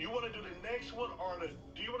you want to do the next one, or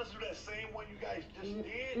do you want us to do that same one you guys just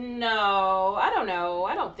did? No, I don't know.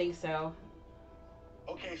 I don't think so.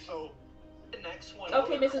 Okay, so. The next one.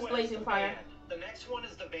 Okay, Mrs. Request Blazing the Fire. van. The next one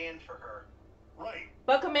is the van for her. Right.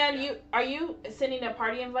 Buccoman, are you sending a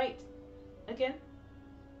party invite again?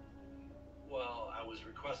 Well, I was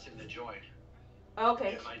requesting to join.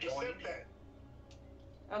 Okay. Yes, Am I joining? accept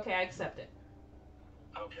that. Okay, I accept it.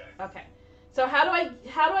 Okay. Okay. So how do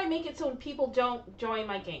I make it so people don't join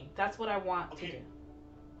my game? That's what I want to do.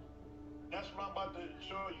 That's what I'm about to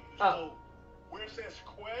show you. Oh. So, where it says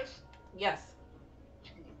quest, Yes.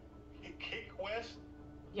 hit quest.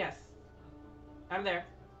 Yes. I'm there.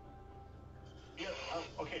 Yeah.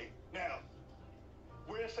 Okay. Now,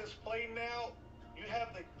 where it says play now, you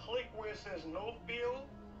have to click where it says no fill.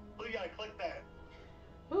 So you gotta click that.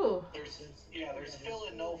 Ooh. There's fill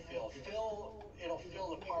and no fill. Fill, it'll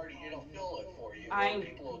fill the party. It'll fill it for you.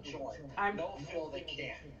 People will join. No fill, they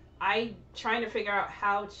can't. I'm trying to figure out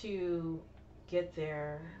how to get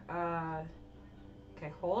there.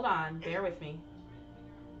 Okay, hold on. Bear with me.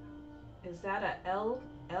 Is that a L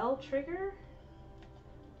trigger?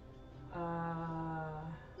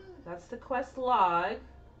 That's the quest log.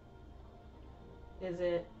 Is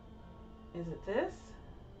it this?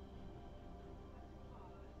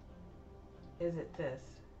 Is it this?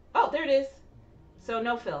 Oh, there it is. So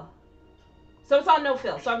no fill. So it's on no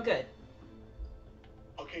fill, so I'm good.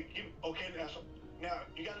 Okay, now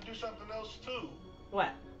you gotta do something else too.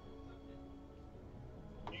 What?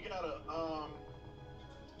 You gotta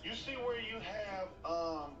you see where you have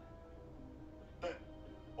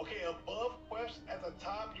above quest at the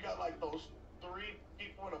top you got like those 3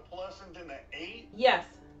 people with a plus and then the 8. Yes.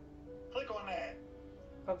 Click on that.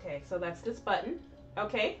 Okay, so that's this button.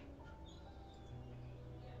 Okay.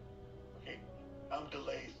 Okay, I'm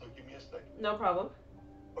delayed, so give me a second. No problem.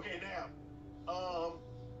 Okay, now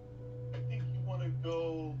I think you want to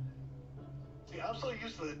go. See, I'm so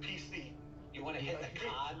used to the PC. You want to hit the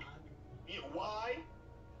cog? Yeah, why?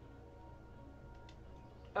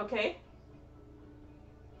 Okay.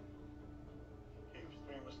 Okay,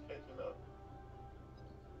 stream was catching up.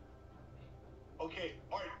 Okay,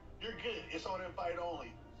 alright, you're good. It's on invite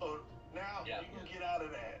only. So now you can get out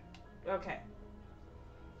of that. Okay.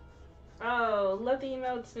 Oh, love the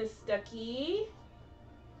emotes, Miss Ducky.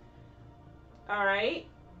 Alright.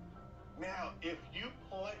 Now, if you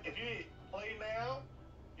hit play now,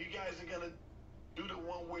 you guys are gonna do the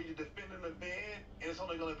one where you're defending the van, and it's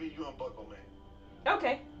only gonna be you and Buccoman.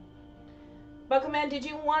 Okay. Buccoman, did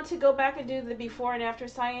you want to go back and do the before and after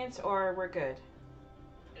science, or we're good?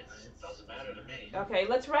 It doesn't matter to me. Okay,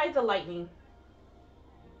 let's ride the lightning.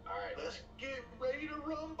 Alright. Let's get ready to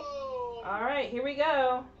rumble! Alright, here we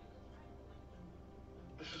go.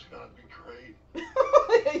 This is gonna be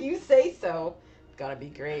great. You say so. It's gonna be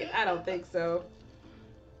great. I don't think so.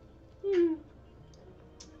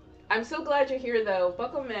 I'm so glad you're here, though.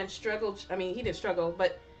 Buccoman struggled. I mean, he didn't struggle,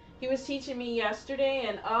 but he was teaching me yesterday,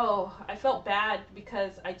 and oh, I felt bad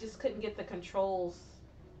because I just couldn't get the controls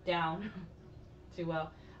down too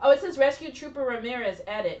well. Oh, it says Rescue Trooper Ramirez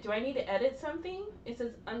edit. Do I need to edit something? It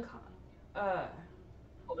says Oh,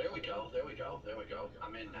 there we go.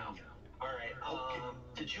 I'm in now. Alright,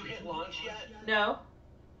 did you hit launch yet? No.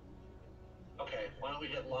 Okay, why don't we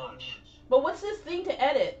hit launch? But what's this thing to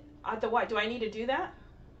edit? What? Do I need to do that?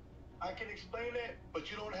 I can explain that,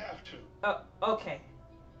 but you don't have to. Oh, okay.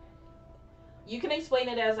 You can explain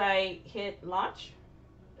it as I hit launch,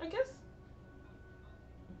 I guess.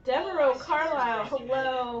 Devereaux Carlisle,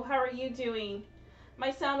 hello. How are you doing?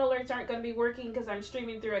 My sound alerts aren't going to be working because I'm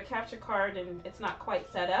streaming through a capture card and it's not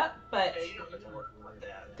quite set up, but Hey, you don't have to worry about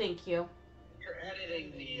that. thank you. You're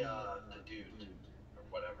editing the dude or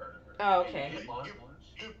whatever. Oh, okay.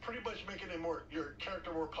 You're pretty much making it your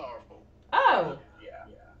character more powerful. Oh. Yeah.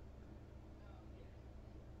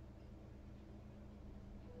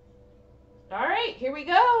 All right, here we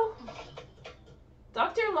go.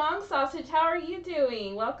 Dr. Long Sausage, how are you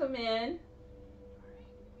doing? Welcome in.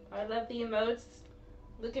 I love the emotes.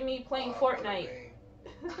 Look at me playing Fortnite.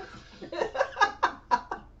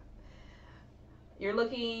 You're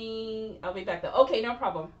looking... I'll be back though. Okay, no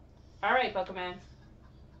problem. All right, Buccoman.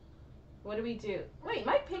 What do we do? Wait,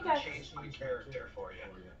 my pickaxe... I changed my character for you.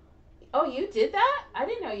 Oh, you did that? I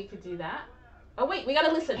didn't know you could do that. Oh, wait, we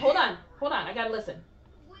gotta listen. Hold on. I gotta listen.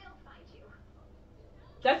 We'll find you.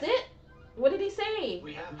 That's it? What did he say?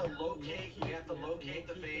 We have to locate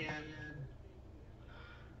the van.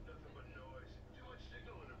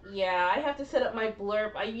 Yeah, I have to set up my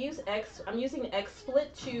blurb. I'm using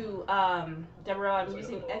XSplit to Devereaux, I'm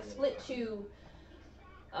using XSplit to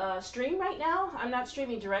stream right now. I'm not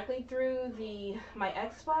streaming directly through my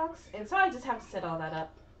Xbox, and so I just have to set all that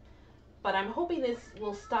up. But I'm hoping this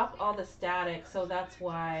will stop all the static, so that's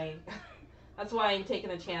why I'm taking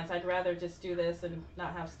a chance. I'd rather just do this and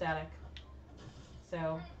not have static.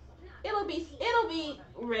 So it'll be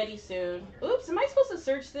ready soon. Oops, am I supposed to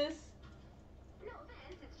search this? No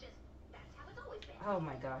offense, it's just that's how it's always been. Oh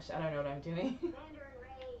my gosh, I don't know what I'm doing. Xander and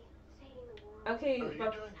Ray saving the world. Okay, You're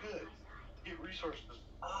but doing good. Get resources.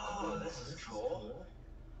 Oh, this is cool.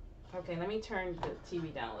 okay, let me turn the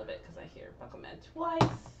TV down a little bit because I hear Buccoman twice.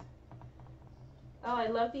 Oh, I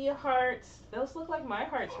love the hearts. Those look like my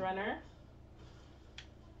hearts, runner.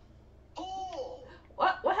 Oh!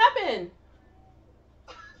 What happened?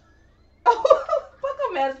 Oh,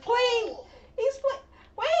 Buccoman's playing. Oh! He's playing.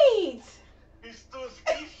 Wait. He's doing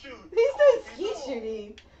ski shoot. He's doing ski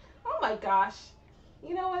shooting. Oh my gosh.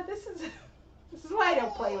 You know what? This is why I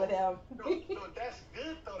don't play with him. No, that's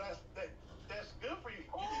good though. That's good for you.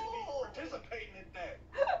 You need to be participating in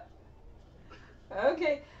that.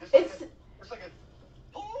 Okay. It's like a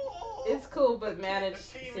Oh! It's cool, but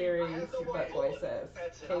managed The TV series, I have no way. Buckboy says.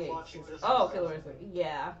 That's it. I'm KH. watching this. Oh, Killer.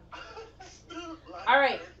 Yeah. like, All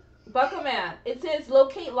right. Buccoman. It says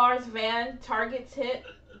locate Lars' van. Targets hit.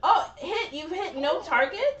 Oh, you've hit no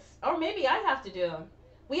targets? Or maybe I have to do them.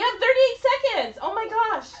 We have 38 seconds. Oh my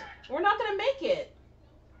gosh. We're not going to make it.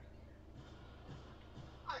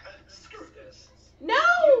 Screw this. No.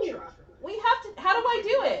 We have to. How do I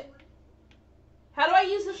do it? How do I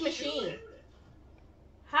use this machine?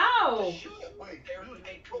 How? Shoot it. Wait,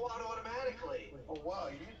 They go out automatically. oh wow,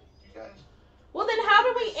 you guys. Well, then how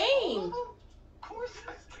do we aim? Of course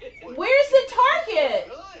I did. Where's the target?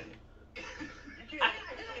 Good. You can't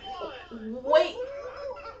hit one.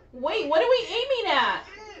 Wait, what are we aiming at?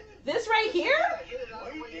 This right here? I hit it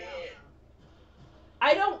on the way down.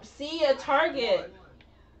 I don't see a target.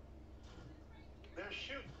 They're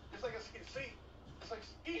shooting. It's like a ski. See, it's like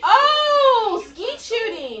ski. Oh, skeet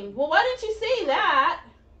shooting. Well, why didn't you say that?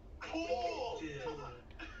 Cool.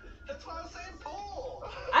 That's why I was saying pull.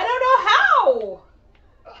 I don't know how.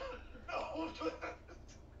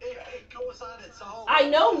 It goes on its own. I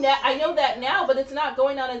know that now, but it's not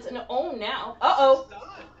going on its own now. It's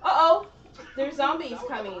done. There's zombies That was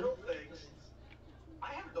the coming. real things. I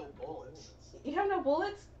have no bullets. You have no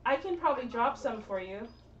bullets? I can probably drop some for you.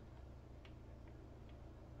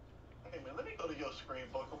 Hey man, let me go to your screen,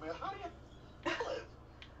 Buckle man. How do you flip?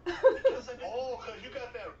 Because I didn't- Oh, cause you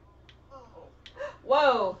got that. Oh.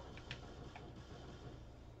 Whoa.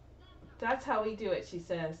 That's how we do it, she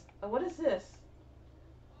says. Oh, what is this?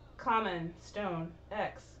 Common, stone,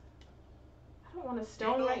 X. I don't want a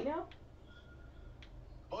stone You know- right now.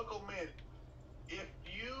 Buckle man, if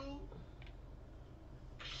you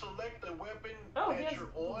select the weapon Oh, that yes. you're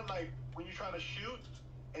on, like when you're trying to shoot,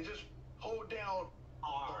 and just hold down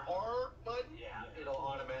R. the R button, Yeah, it'll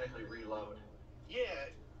automatically reload. yeah,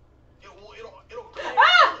 it'll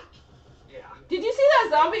Ah! Yeah. Did you see that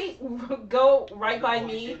zombie go right by No, I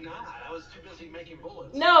me? did not. I was too busy making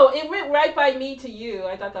bullets. No, it went right by me to you.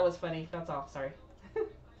 I thought that was funny. That's all. Sorry.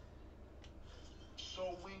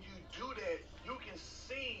 So when you do that, you can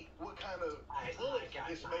see what kind of I bullets got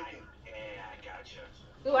it's you. making. Yeah, I gotcha.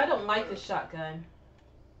 Ooh, I don't like this shotgun.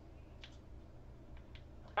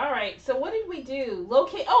 All right. So what did we do?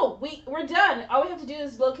 Locate. Oh, we're done. All we have to do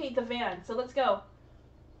is locate the van. So let's go.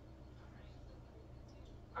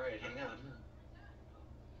 All right, hang on.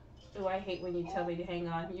 Ooh, I hate when you tell me to hang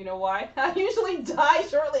on. You know why? I usually die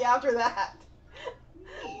shortly after that.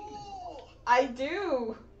 Oh, I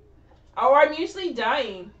do. Or I'm usually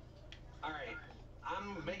dying. All right,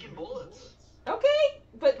 I'm making bullets. Okay,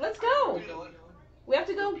 but let's go. Keep going. We have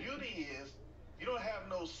to the go. beauty is you don't have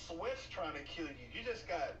no sweats trying to kill you. You just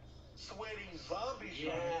got sweaty zombies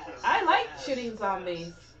trying to kill you. I like Yes, shooting yes.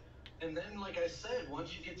 zombies. And then, like I said,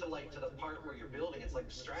 once you get to the part where you're building, it's like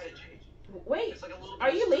strategy. Wait, It's like a little bit are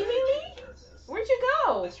of you leaving me? strategy to this. Where'd you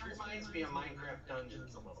go? This reminds me of Minecraft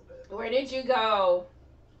Dungeons a little bit. Where did you go?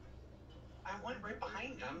 I went right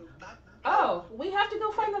behind them. Not. Oh, we have to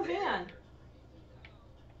go find the van.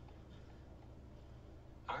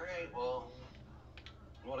 All right. Well,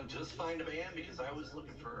 you want to just find a van because I was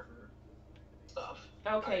looking for stuff.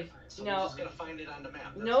 Okay, All right, so no. we're just gonna find it on the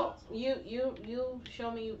map. That's Nope. all. You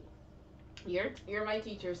show me. You're my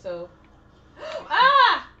teacher, so.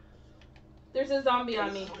 Ah! There's a zombie on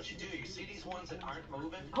This me. is what you do. You see these ones that aren't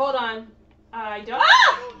moving? Hold on. I don't.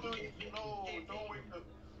 Ah! Don't wake up.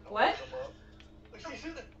 What?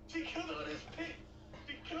 She killed it with his pick.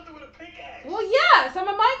 She killed it with a pickaxe. Well, yes, I'm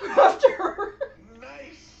a Minecrafter.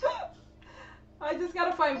 Nice. I just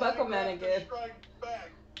gotta find Buccoman again. Strike back.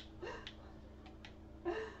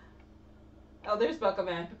 Oh, there's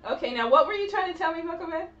Buccoman. Okay, now what were you trying to tell me,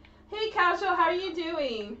 Buccoman? Hey, Casual, how are you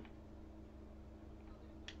doing?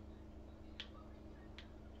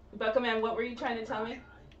 Buccoman, what were you trying to tell me?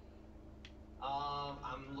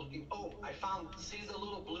 I'm looking. Oh, I found. See the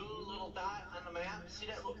little blue dot on the map? See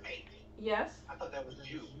that little? Hey, Yes, I thought that was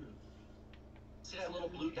you. See that little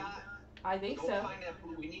blue dot? I think Go so. find that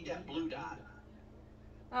blue. We need that blue dot.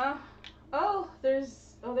 Oh,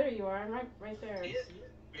 there you are, right there.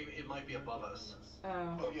 Maybe it might be above us. Oh,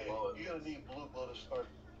 Oh yeah, you're gonna need blue blood to start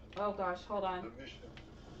oh gosh, hold the on. mission.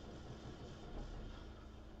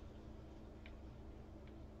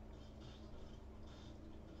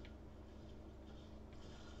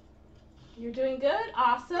 You're doing good?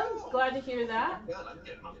 Awesome. Glad to hear that. God, I'm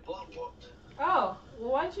getting my butt whooped. Oh,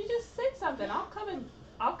 well, why don't you just say something? I'll come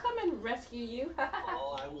and rescue you.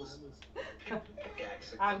 Oh, I was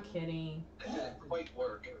pickaxing. I'm kidding. It didn't quite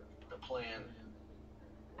work. The plan.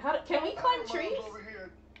 Can we climb Mom's trees? over here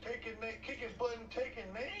kicking butt and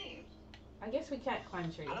taking names. I guess we can't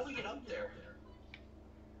climb trees. How do we get up there?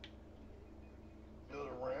 Build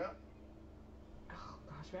a ramp. Oh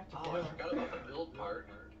gosh, we have to Oh, I forgot about the build part.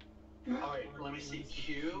 All right, let me see.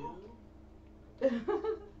 Q.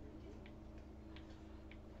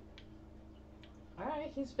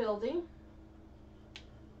 Alright, he's building.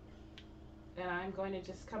 And I'm going to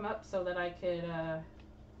just come up so that I could,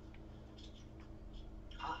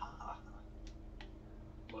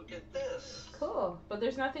 Look at this. Cool. But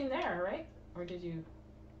there's nothing there, right? Or did you...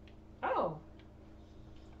 Oh.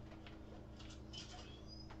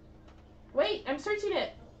 Wait, I'm searching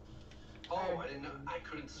it. Oh, I didn't know. I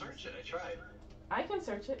couldn't search it. I tried. I can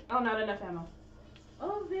search it. Oh, not enough ammo.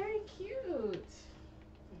 Oh, very cute.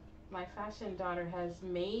 My fashion daughter has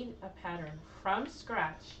made a pattern from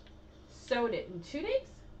scratch. Sewed it in 2 days?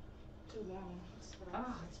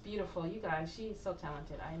 Oh, it's beautiful. You guys, she's so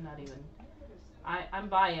talented. I'm not even... I'm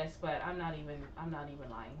biased, but I'm not even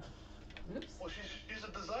lying. Oops. Well, she's a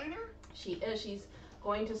designer? She is. She's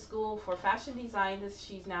going to school for fashion design.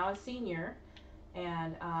 She's now a senior.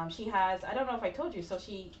 And she has, I don't know if I told you, so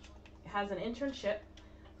she has an internship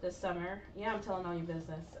this summer. Yeah, I'm telling all your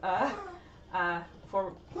business.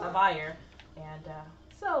 For a buyer. And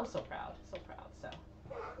so proud. So proud. So.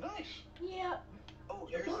 Nice. Yeah. Oh,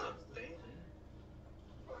 here's something.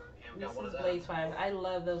 This is Blaze 5. I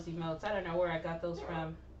love those emotes. I don't know where I got those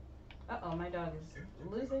from. Uh-oh, my dog is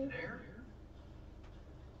losing. There.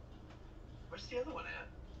 Where's the other one at?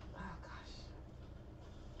 Oh,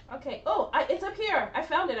 gosh. Okay. Oh, it's up here. I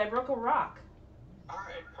found it. I broke a rock. All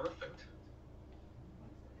right, perfect.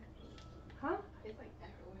 Huh? It's like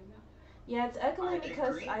echoing now. Yeah, it's echoing Alright, the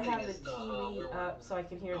because green I thing have the is the, TV up so I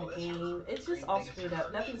can hear the that's game. It's green just all thing is screwed the up.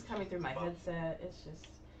 first. Nothing's coming through my Above. headset. It's just...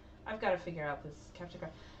 I've got to figure out this capture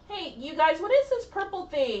card. Hey, you guys, what is this purple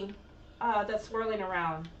thing that's swirling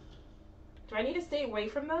around? Do I need to stay away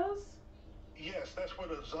from those? Yes, that's where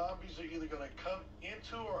the zombies are either going to come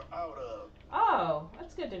into or out of. Oh,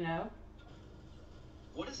 that's good to know.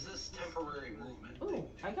 What is this temporary movement? Ooh,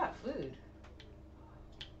 I got food.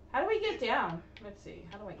 How do we get down? Let's see.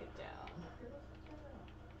 How do I get down?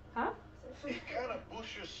 Huh? It kind of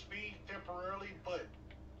boosts your speed temporarily, but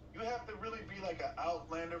you have to really be like an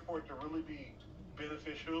outlander for it to really be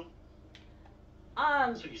beneficial.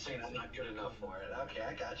 So you're saying I'm not good enough for it? Okay,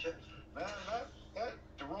 I gotcha. Not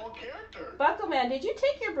the wrong character. Buccoman, did you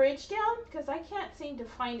take your bridge down? Because I can't seem to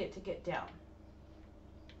find it to get down.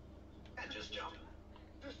 I just jump.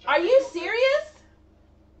 Just Are jump you in. serious?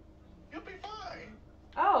 You'll be fine.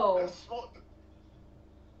 Oh, That's small.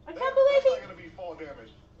 I can't That's believe not going to be fall damage.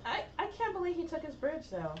 I can't believe he took his bridge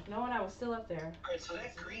though. Knowing I was still up there. All right, so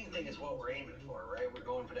that green thing is what we're aiming for, right? We're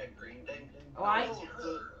going for that green thing. Oh, I- That's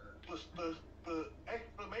her. The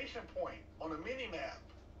exclamation point on the mini map.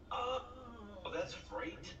 Oh, that's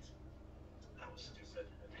right. That was stupid.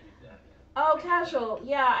 I did that. Oh, casual.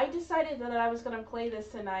 Yeah, I decided that I was gonna play this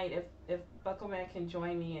tonight if Buccoman can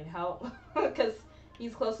join me and help, because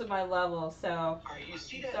he's close to my level. So. All right, you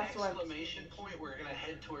see that That's what- exclamation point? We're gonna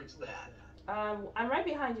head towards that. I'm right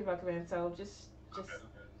behind you, Buccoman. So just Okay.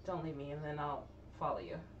 don't leave me, and then I'll follow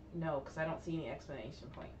you. No, because I don't see any explanation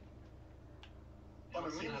point. On the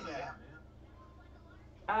You don't see mini it on the map.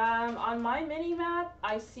 On my mini map,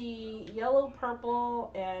 I see yellow,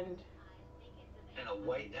 purple, and And a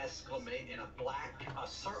white exclamation, and a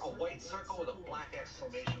white circle with a black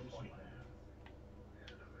exclamation point.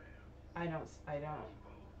 I don't.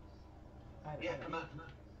 Yeah, come on.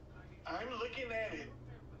 I'm looking at it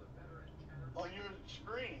on your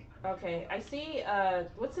screen. Okay, I see.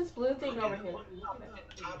 What's this blue thing over here? In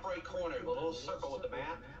the top right corner, the little circle with the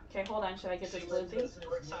map. Okay, hold on. Should I get this blue thing?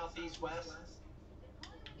 North, south, east, west.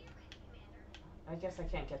 I guess I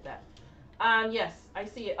can't get that. Yes, I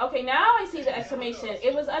see it. Okay, now I see the exclamation.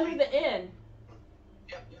 It was under the N.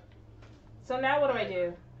 Yep. So now what do I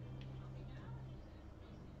do?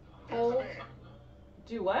 That's the Hold. van.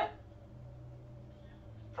 Do what?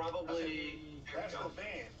 Probably. That's the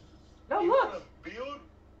van. Oh, You look. want to build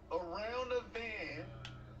around the van.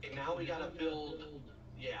 And now we gotta build.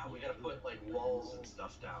 Yeah, we gotta put like walls and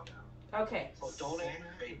stuff down. Okay. So don't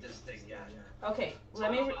activate this thing yet. Okay, So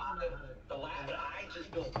let me. the lab, I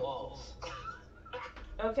just built walls.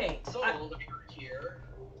 Okay. So here.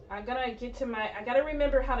 I'm gonna get to my. I gotta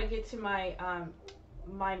remember how to get to my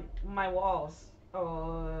my walls.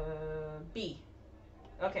 B.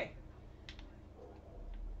 Okay.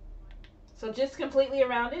 So just completely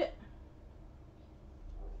around it?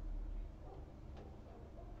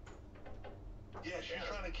 Yeah, she's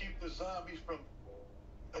trying to keep the zombies from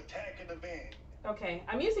attacking the van. Okay,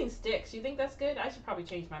 I'm using sticks. You think that's good? I should probably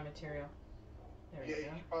change my material. There we Yeah,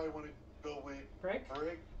 go. you probably want to go with Brick?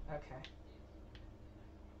 brick. Okay.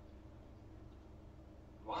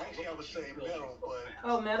 Wow, Actually, I look would at you say building metal, so but fast.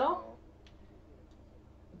 Oh, metal?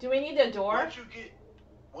 Do we need a door?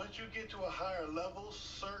 Once you get to a higher level,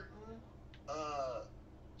 certain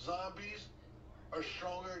zombies are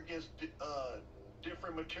stronger against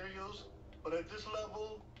different materials. But at this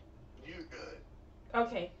level, you're good.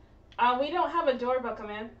 Okay. We don't have a door,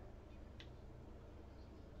 Buccoman.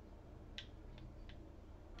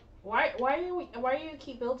 Why do you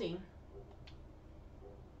keep building?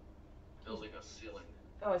 Building a ceiling.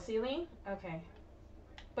 Oh, a ceiling? Okay.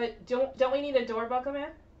 But don't we need a door, Buccoman?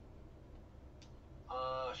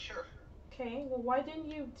 Sure. Okay, well why didn't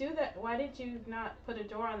you do that? Why did you not put a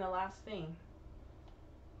door on the last thing?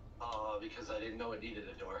 Because I didn't know it needed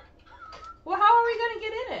a door. Well, how are we gonna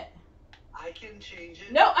get in it? I can change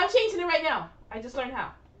it. No, I'm changing it right now. I just learned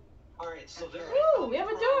how. Alright, so they're Ooh, we have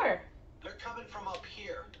a door. They're coming from up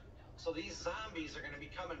here. So these zombies are gonna be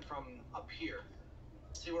coming from up here.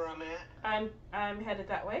 See where I'm at? I'm headed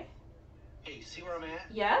that way. Hey, see where I'm at?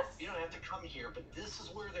 Yes. You don't have to come here, but this is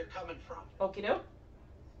where they're coming from. Okie doke.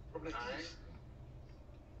 From the Alright. east.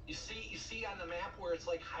 You see on the map where it's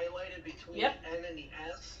like highlighted between Yep. the N and the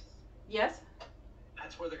S? Yes.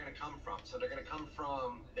 That's where they're gonna come from. So they can come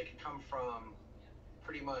from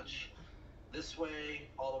pretty much this way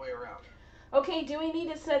all the way around. Okay, do we need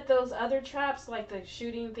to set those other traps, like the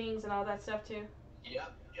shooting things and all that stuff too?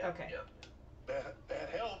 Yep. Okay. Yep. That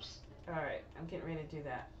helps. Alright, I'm getting ready to do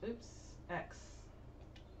that. Oops. X.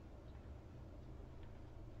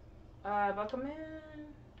 Buccoman.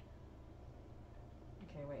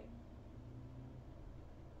 Okay, wait.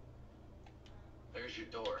 There's your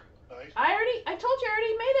door. Nice. I told you I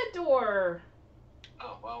already made a door.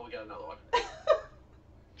 Oh, well, we got another one.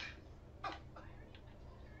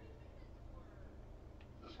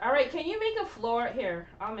 Alright, can you make a floor? Here,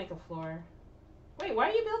 I'll make a floor. Wait, why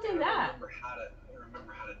are you building that? I don't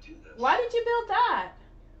remember how to do this. Why did you build that?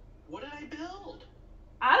 What did I build?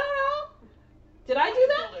 I don't know. Did I do didn't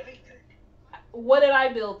that? build anything. What did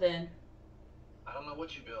I build then? I don't know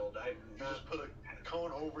what you build. You just put a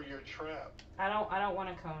cone over your trap. I don't want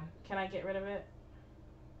a cone. Can I get rid of it?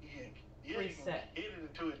 Yeah, you Reset. can hit it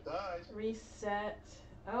until it dies. Reset.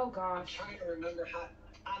 Oh I'm gosh. trying to remember how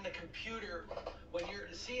on the computer when you're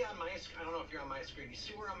on my screen. I don't know if you're on my screen. You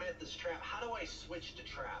see where I'm at this trap? How do I switch to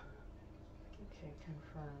trap? Okay,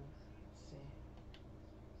 confirm. Let's see.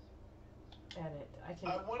 Edit.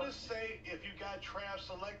 I want to say if you got trap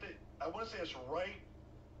selected, I want to say it's right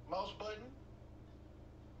mouse button.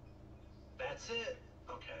 That's it.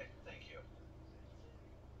 Okay, thank you.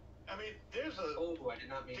 I mean, there's Oh, I did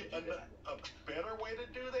not mean to do that. a better way to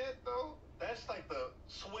do that though. That's like the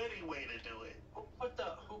sweaty way to do it. Who put the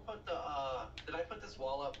did I put this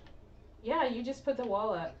wall up? Yeah, you just put the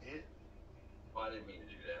wall up. Oh, I didn't mean to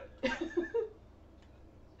do that.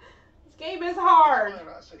 This game is hard. Fine,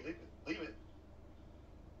 I say leave it. Leave it.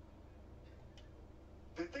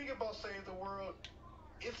 The thing about Save the World,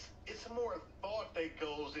 it's more thought that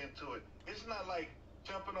goes into it. It's not like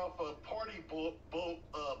jumping off a party bus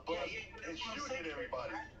and shooting at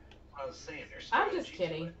everybody. I was saying there's I'm just strategy to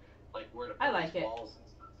kidding. it. Like where to put I like these it. walls and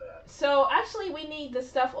stuff like that. So actually we need the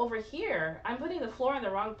stuff over here. I'm putting the floor in the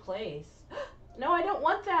wrong place. No, I don't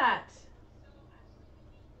want that.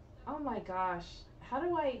 Oh my gosh. How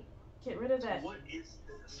do I get rid of that? What is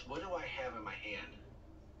this? What do I have in my hand?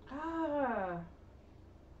 Ah.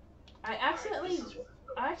 I Alright, this is what-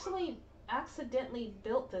 actually accidentally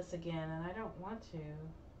built this again and I don't want to.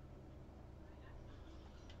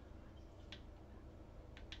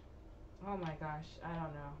 Oh my gosh, I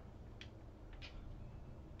don't know.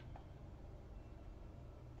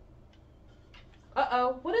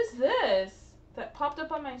 Uh-oh, what is this that popped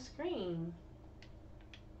up on my screen?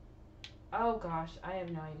 Oh gosh, I have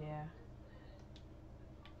no idea.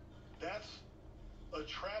 That's a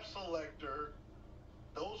trap selector.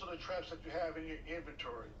 Those are the traps that you have in your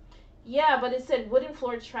inventory. Yeah, but it said wooden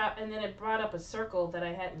floor trap and then it brought up a circle that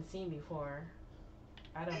I hadn't seen before.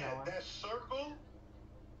 I don't know. That circle,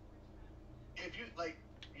 if you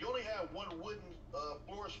you only have one wooden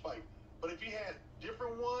floor spike. But if you had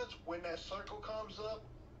different ones, when that circle comes up,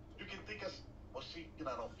 you can think of, well, see, you're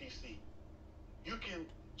not on PC. You can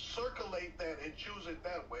circulate that and choose it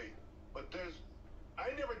that way. But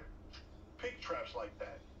I never picked traps like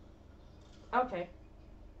that. Okay.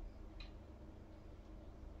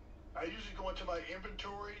 I I usually go into my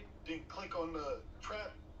inventory, then click on the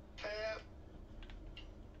trap tab,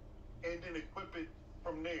 and then equip it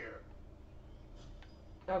from there.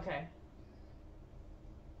 Okay.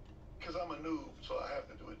 Because I'm a noob, so I have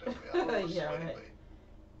to do it that way. I don't know Yeah, right. anyway.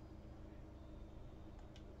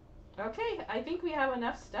 Okay, I think we have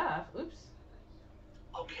enough stuff. Oops.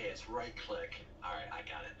 Okay, it's right click. All right, I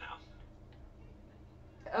got it now.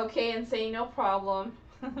 Okay, and say no problem.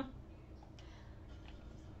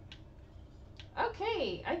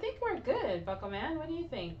 Okay, I think we're good, Buccoman. What do you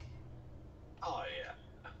think? Oh yeah.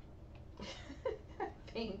 I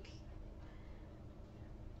think.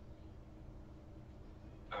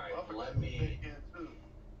 I All right, forgot let to me. take in too.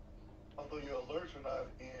 Although your alerts are not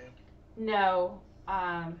in. No.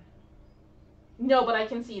 No, but I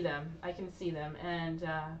can see them. I can see them, and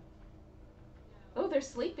oh, they're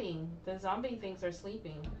sleeping. The zombie things are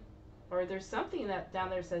sleeping, or there's something that down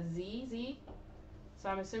there says Z. So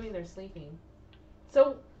I'm assuming they're sleeping.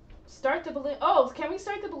 So, start the balloon. Oh, can we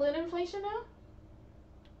start the balloon inflation now?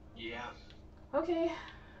 Yeah. Okay,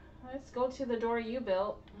 let's go to the door you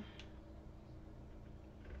built.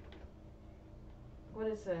 What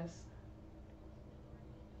is this?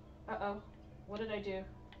 Uh-oh. What did I do?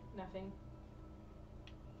 Nothing.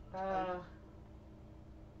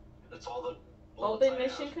 That's all the. Open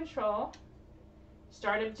mission control.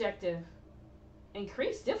 Start objective.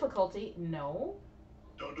 Increase difficulty? No.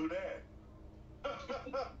 Don't do that.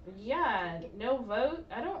 Yeah, no vote.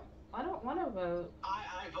 I don't want to vote.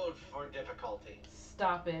 I vote for difficulty.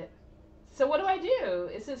 Stop it. So what do I do?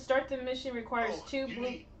 It says start the mission requires two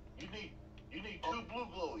blue. You need 2 blue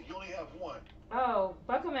glow. You only have 1. Oh,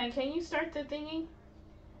 Buccoman, can you start the thingy?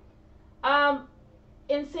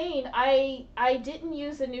 Insane. I didn't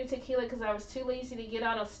use the new tequila because I was too lazy to get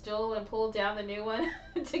on a stool and pull down the new one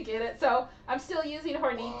to get it. So I'm still using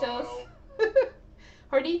Hornitos. Wow.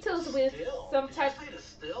 Hornitos with some Did type. you say to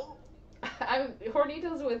still? I'm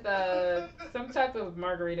Hornitos with some type of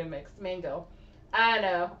margarita mix, mango. I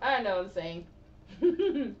know what I'm saying.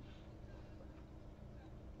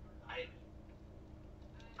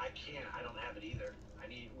 I can't. I don't have it either.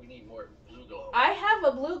 We need more blue glow. I have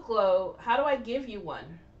a blue glow. How do I give you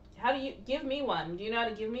one? How do you give me one? Do you know how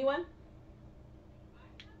to give me one?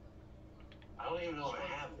 I don't even know if I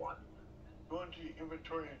have one. Go into your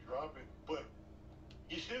inventory and drop it, but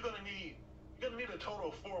you're still gonna need a total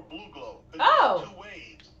of 4 blue glow. Oh. 2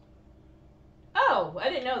 waves. Oh, I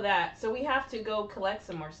didn't know that. So we have to go collect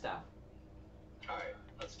some more stuff. All right,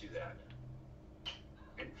 let's do that.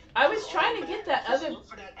 I was trying to get that Just other. look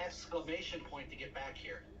for that exclamation point to get back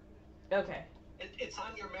here. Okay, It's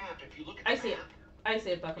on your map. If you look at the I see it. map, I see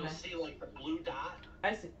it, you'll Buccoman. see like the blue dot.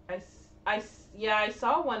 Yeah, I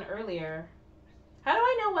saw one earlier. How do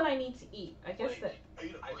I know when I need to eat? I guess Like, that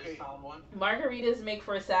I just found one. margaritas make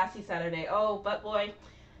for a sassy Saturday. Oh, but boy,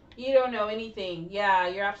 you don't know anything. Yeah,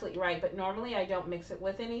 you're absolutely right. But normally I don't mix it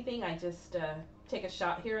with anything. I just take a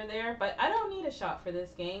shot here and there. But I don't need a shot for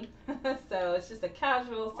this game. So it's just a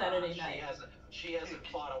casual Saturday night. She hasn't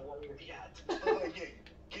fought a word yet.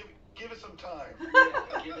 Give it some time.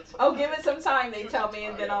 Yeah, give it some Oh, time. give it some time, they tell me,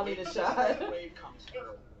 and then I'll need a shot. The wave comes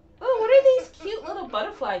through. Oh, what are these cute little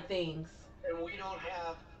butterfly things? And we don't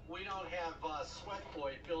have Sweat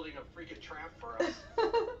Boy building a freaking trap for us.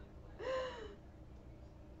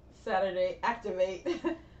 Saturday, activate.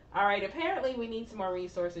 Alright, apparently we need some more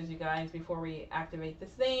resources, you guys, before we activate this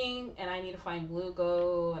thing. And I need to find blue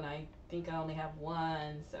glow, and I think I only have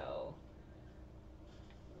 1, so...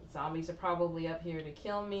 Zombies are probably up here to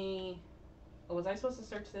kill me. Oh, was I supposed to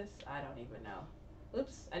search this? I don't even know.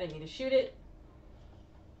 Oops, I didn't mean to shoot it.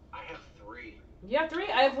 I have 3. You have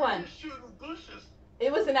 3? I have 1. You're shooting bushes.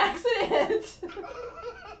 It was an accident.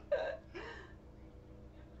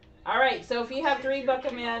 Alright, so if you have 3,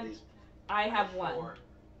 Buccoman, I have 1. 4.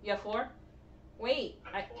 You have 4? Wait,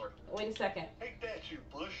 I have 4. wait a second. Take that, you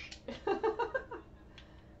bush.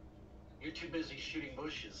 You're too busy shooting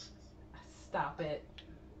bushes. Stop it.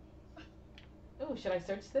 Ooh, should I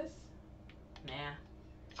search this? Nah.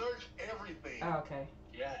 Search everything. Oh, okay.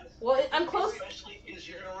 Yes. Well, I'm close. Especially because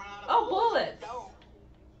you're gonna run out of Oh, bullets. Don't.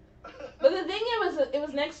 But the thing it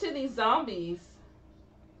was next to these zombies.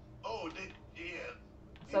 Oh, yeah.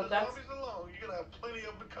 So Leave the that's. zombies alone. You're gonna have plenty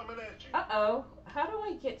of them coming at you. Uh-oh. How do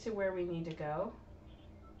I get to where we need to go?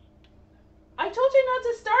 I told you not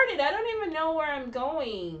to start it. I don't even know where I'm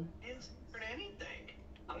going. It's for anything.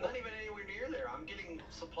 I'm not even anywhere near there. I'm getting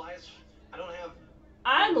supplies. I don't have.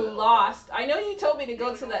 I'm lost. I know you told me to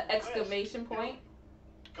go to the exclamation point.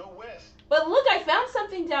 Go west. But look, I found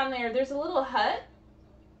something down there. There's a little hut.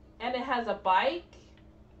 And it has a bike.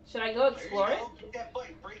 Should I go explore There it? you go. Get that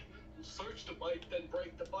bike. Search the bike, then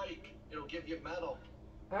break the bike. It'll give you metal.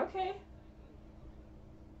 Okay.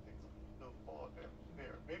 The ball there.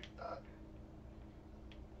 Maybe not.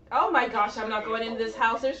 Oh my gosh, I'm not going into this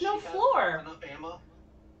house. There's no She has floor. Enough ammo?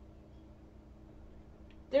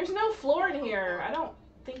 There's no floor in here. I don't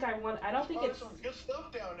think I want. I don't think There's it's. some good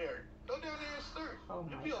stuff down there. Go down there and search. Oh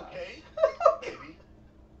You'll my be gosh. okay. Maybe.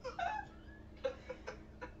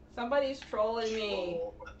 Somebody's trolling me.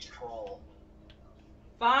 Troll.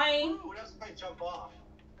 Fine. Ooh, that's might jump off.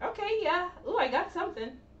 Okay, yeah. Ooh, I got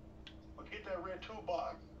something. Well, get that red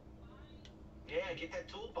toolbox. Yeah, get that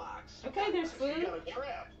toolbox. Okay, there's You food. got a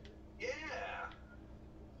trap. Yeah.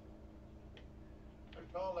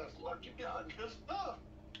 There's all that stuff. You got good stuff.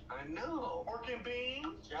 I know. Pork and beans.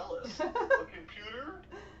 I'm jealous. A computer.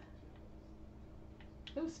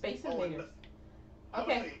 Ooh, Space Oh, and Invaders. I would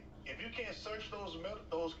Okay. say, if you can't search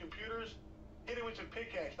those computers, hit it with your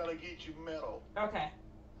pickaxe. That'll get you metal. Okay.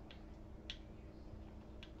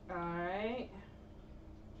 Alright.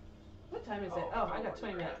 What time is it? Oh, I got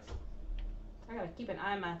 20 minutes. I gotta keep an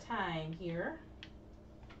eye on my time here.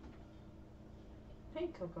 Hey,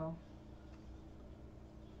 Coco.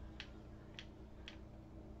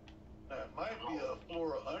 That might be a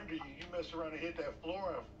floor under you. You mess around and hit that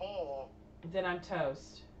floor and fall. Then I'm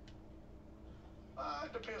toast.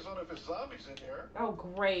 It depends on if it's zombies in there. Oh,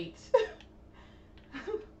 great. Just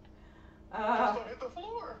don't hit the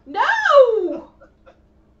floor. No!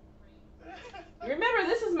 Remember,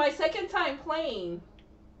 this is my second time playing.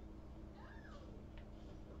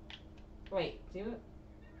 Wait, do it.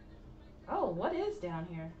 Oh, what is down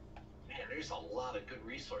here? Man, there's a lot of good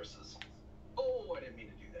resources. Oh, I didn't mean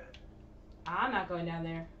to do that. I'm not going down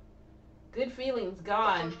there. Good feelings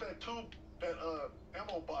gone. Search that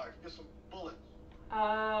ammo box. Get some bullets.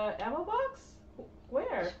 Ammo box?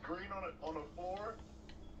 Where? It's green on the floor.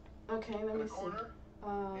 Okay, let In me the see. corner.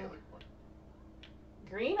 Yeah, the corner.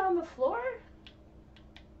 Green on the floor?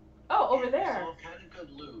 Oh, over Yeah, there. All kind of good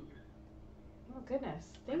loot. Oh, goodness.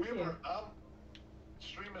 Thank you. Remember,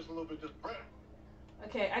 stream is a little bit different.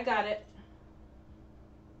 Okay, I got it.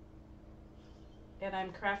 And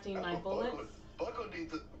I'm crafting my bullets.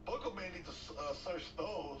 Buccoman needs to search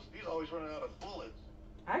those. He's always running out of bullets.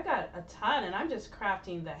 I got a ton, and I'm just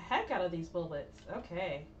crafting the heck out of these bullets.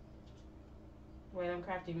 Okay. Wait, I'm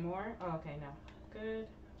crafting more? Oh, okay, no. Good.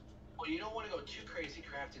 Well, you don't want to go too crazy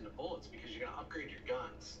crafting the bullets because you're going to upgrade your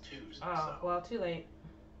guns too. Oh, well, too late.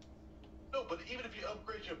 No, but even if you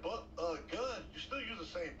upgrade your gun, you still use the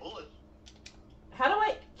same bullets. How do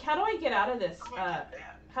I get out of this? How do I get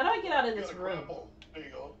that? How do I get out of You this gotta room? grapple. There you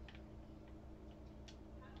go.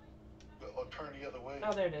 Or turn the other way.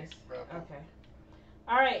 Oh, there it is. Grapple. Okay.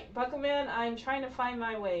 All right, Buccoman, I'm trying to find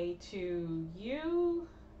my way to you.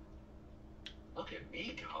 Look at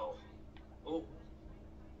me go. Oh,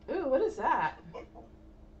 Ooh, what is that?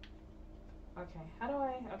 Okay, how do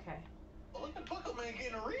I? Okay. Oh, look at Buccoman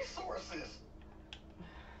getting resources.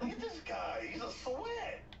 Look at this guy. He's a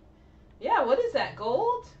sweat. Yeah, what is that?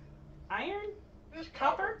 Gold? Iron? This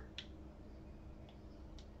Copper?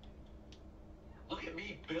 look at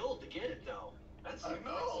me build to get it though. That's I know.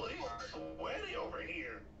 impressive He's part. sweaty over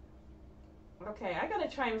here. Okay, I gotta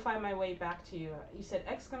try and find my way back to you. You said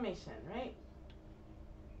exclamation, right?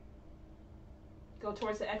 Go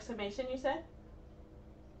towards the exclamation, you said?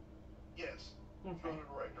 Yes. Okay. Going in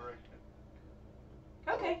the right direction.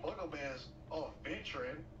 Okay. Buccoman's off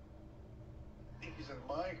venturing. I think he's in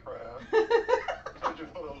Minecraft. Searching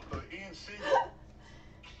for the ENC.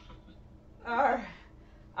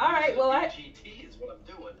 Alright, well, GT is what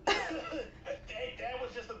I'm doing. that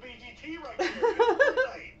was just a BGT right there.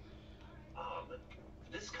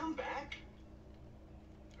 Did this come back?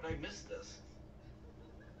 Did I miss this?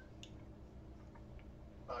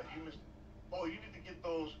 You need to get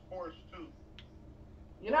those quartz too.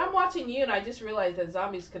 You know, I'm watching you and I just realized that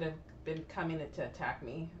zombies could have been coming to attack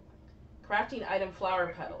me. Crafting item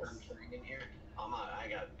flower petals. In here? I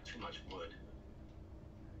got too much wood.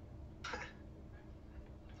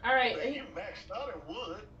 Alright, Man, you maxed out in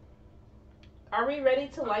wood. are we ready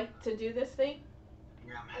to do this thing?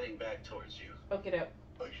 Yeah, I'm heading back towards you. Okay, up.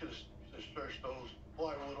 Oh, you should have searched those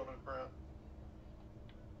plywood on the ground.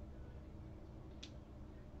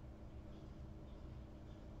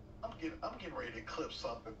 I'm getting ready to clip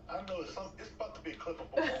something. I know it's about to be a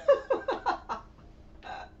clippable moment.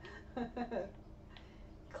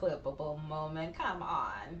 Clippable moment. Come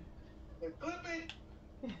on. Clip it.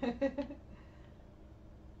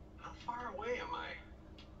 How far away am I?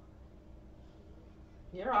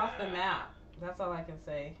 You're off the map. That's all I can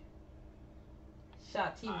say.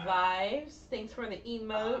 Shotty vibes. Thanks for the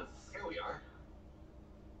emotes. Here we are.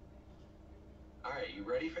 Alright, you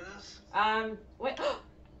ready for this? Wait.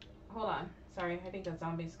 Hold on. Sorry, I think a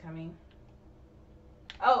zombie's coming.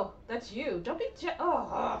 Oh, that's you. Don't be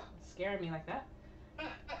scaring me like that.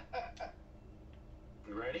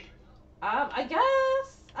 You ready? I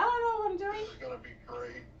guess. I don't know what I'm doing. This is gonna be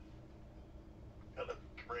great. Gonna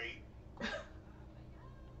be great.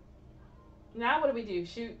 Now what do we do?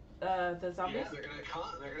 Shoot the zombies? Yeah, they're gonna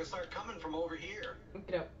come. They're gonna start coming from over here.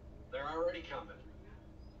 Okie doke. They're already coming.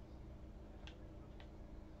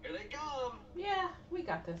 Here they come. Yeah, we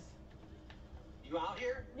got this. You out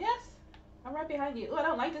here? Yes, I'm right behind you. Ooh, I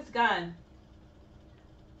don't like this gun.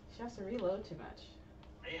 She has to reload too much.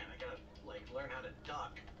 Man, I gotta like learn how to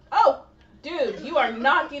duck. Oh, dude, you are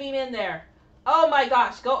not getting in there. Oh my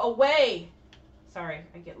gosh, go away. Sorry,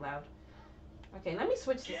 I get loud. Okay, let me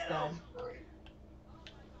switch this gun.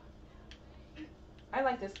 I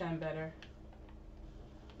like this gun better.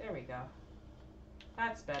 There we go.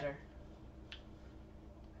 That's better.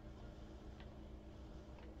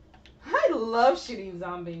 I love shooting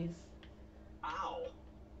zombies. Ow.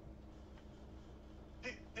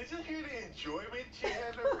 Did you hear the enjoyment she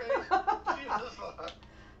had in her face? She was like,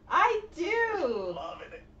 I do.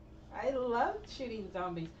 loving it. I love shooting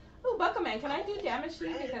zombies. Oh, Buccoman, can I do damage to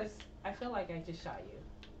you? Because I feel like I just shot you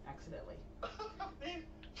accidentally.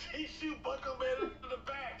 She shoot Buccoman in the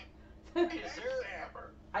back. Is there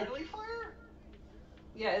friendly fire?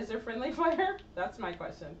 Yeah, is there friendly fire? That's my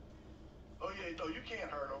question. Oh yeah, no, you can't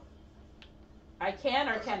hurt him. I can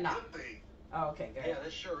or That's a cannot? good thing. Oh, okay, good. Yeah,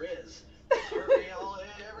 this sure is. Every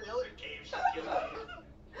other game she's killing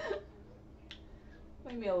you.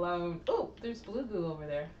 Leave me alone. Oh, there's blue goo over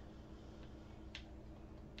there.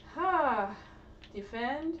 Ha.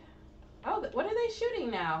 Defend. Oh, what are they shooting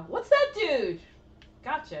now? What's that dude?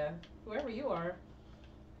 Gotcha. Whoever you are.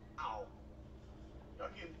 Ow. Y'all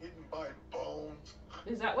getting hidden by bones.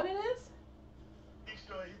 Is that what it is?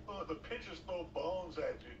 The pitchers throw bones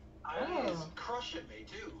at you. He's crushing me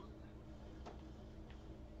too.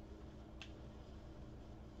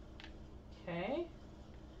 Okay.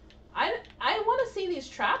 I want to see these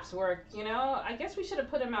traps work, you know? I guess we should have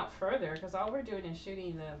put them out further, because all we're doing is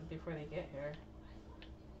shooting them before they get here.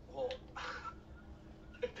 Well,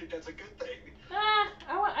 I think that's a good thing.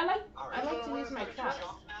 I like Alright. to use my traps.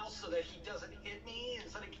 Jump now so that he doesn't hit me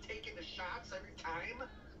instead of taking the shots every time.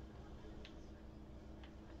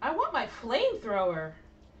 I want my flamethrower.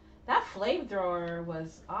 That flamethrower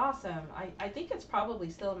was awesome. I think it's probably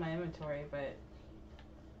still in my inventory, but...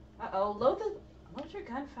 Uh-oh, load your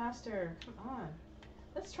gun faster. Come on.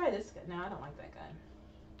 Let's try this gun. No, I don't like that gun.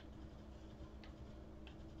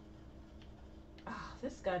 Oh,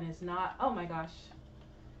 this gun is not... Oh my gosh.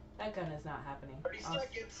 That gun is not happening. 30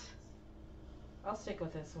 seconds. I'll stick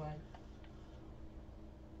with this one.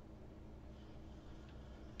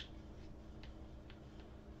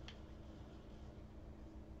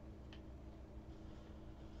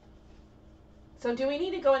 So do we need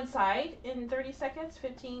to go inside in 30 seconds?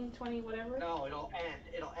 15, 20, whatever? No, it'll end.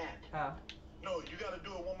 It'll end. Oh. No, you gotta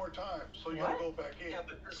do it one more time. So you What? gotta go back in. Yeah,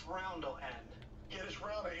 but this round will end. Yeah, this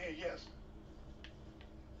round of end, yes.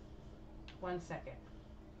 1 second.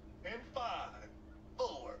 In 5,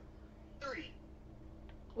 4, 3.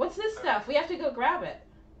 What's this stuff? We have to go grab it.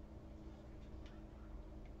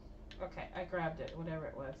 Okay, I grabbed it, whatever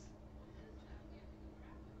it was.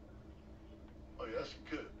 Oh yeah, that's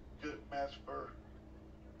good. Good match for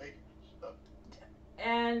making stuff.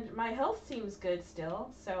 And my health seems good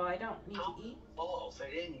still, so I don't need to eat. Walls.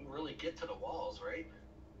 They didn't really get to the walls, right?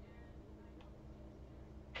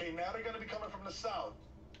 Okay, now they're gonna be coming from the south.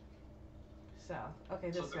 So,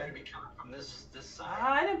 okay, So this they're way. gonna be coming from this side.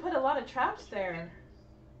 I didn't put a lot of traps there.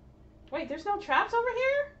 Wait, there's no traps over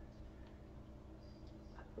here?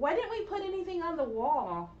 Why didn't we put anything on the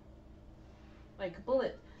wall? Like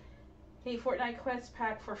bullet. Hey, Fortnite Quest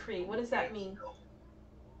pack for free. What does that mean?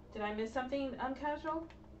 Did I miss something, Casual?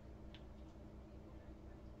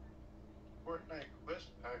 Fortnite Quest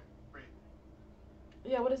pack free.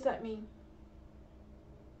 Yeah, what does that mean?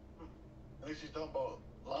 At least he's talking about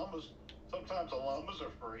llamas. Sometimes the llamas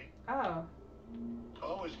are free. Oh. I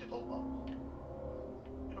always get the llamas.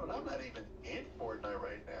 You know, and I'm not even in Fortnite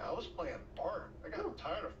right now. I was playing Ark. I got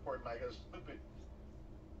tired of Fortnite. That stupid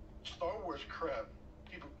Star Wars crap.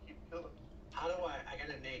 People keep killing. How do I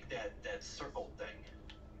gotta make that circle thing?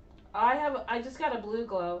 I just got a blue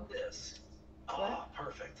glow. This. What? Ah,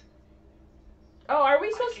 perfect. Oh, are we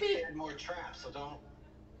I supposed to can be... add more traps, so don't.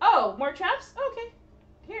 Oh, more traps? Okay.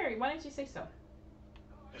 Here, why didn't you say so?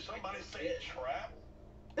 Did somebody say trap?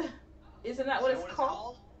 Isn't that Is what that it's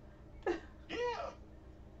called? Yeah.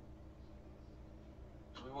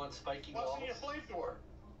 Do we want spiky What's walls? in your flamethrower?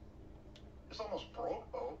 It's almost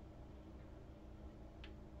broke though.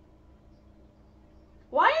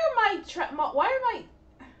 Why are my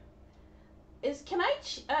can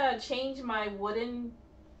I change my wooden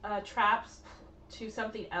traps to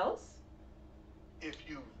something else? If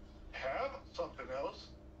you have something else,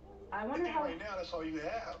 I I wonder think how. right now that's all you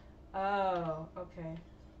have. Oh, okay.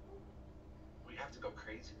 We have to go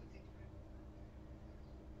crazy with you.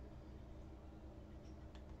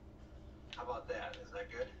 How about that? Is that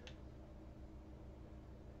good?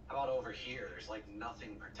 How about over here? There's like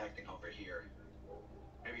nothing protecting over here.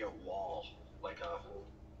 Maybe a wall, like a.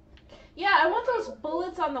 Yeah, I want those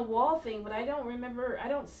bullets on the wall thing, but I don't remember. I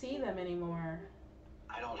don't see them anymore.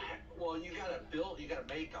 I don't have. Well, you gotta build. You gotta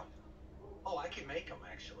make them. Oh, I can make them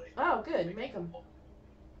actually. Oh, good. Make them.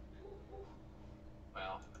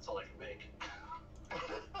 Well, that's all I can make.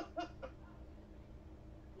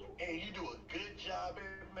 And you do a good job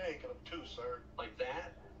in making them too, sir. Like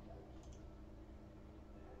that.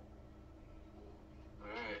 All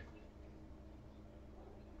right.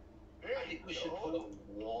 There I you think we should put go.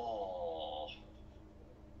 a wall.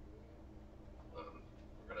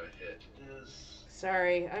 We're gonna hit this.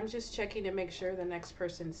 Sorry, I'm just checking to make sure the next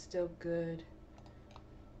person's still good.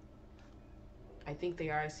 I think they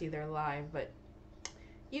are. I see they're live, but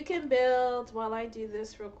you can build while I do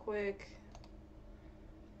this real quick.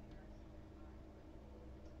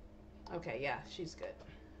 Okay, yeah, she's good.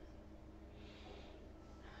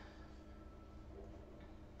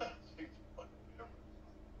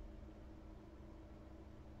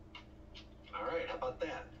 All right. How about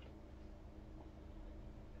that?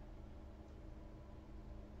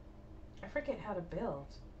 I forget how to build.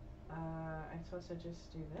 I'm supposed to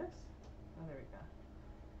just do this? Oh, there we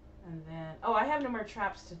go. And then, oh, I have no more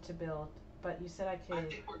traps to build, but you said I I could.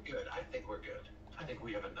 think we're good. I think we're good. I think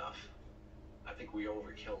we have enough. I think we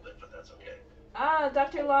overkilled it, but that's okay.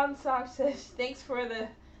 Dr. Longsock says, thanks for the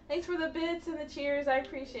bits and the cheers. I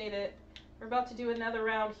appreciate it. We're about to do another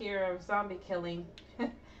round here of zombie killing.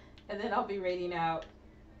 And then I'll be raiding out.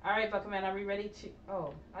 Alright, Buccoman, are we ready to...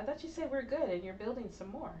 Oh, I thought you said we're good and you're building some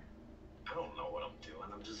more. I don't know what I'm doing.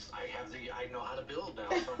 I know how to build now,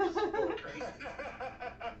 so I'm just going crazy.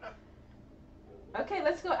 Okay,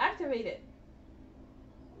 let's go activate it.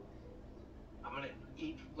 I'm gonna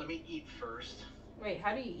eat. Let me eat first. Wait,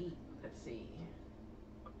 how do you eat? Let's see.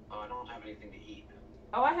 Oh, I don't have anything to eat.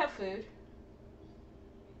 Oh, I have food.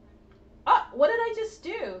 Oh, what did I just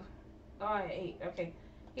do? Oh, I ate. Okay.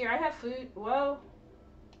 Here, I have food. Whoa.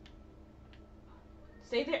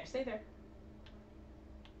 Stay there. Stay there.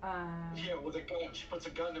 Yeah, with a gun. She puts a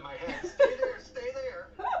gun to my head. Stay there. Stay there.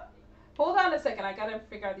 Hold on a second. I gotta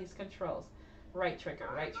figure out these controls. Right trigger.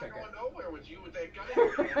 Right I'm trigger. not going nowhere with you with that gun in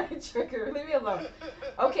your hand. Right trigger. Leave me alone.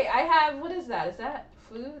 Okay, I have. What is that? Is that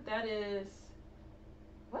food? That is.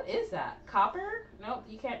 What is that? Copper? Nope,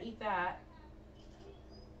 you can't eat that.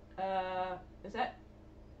 Is that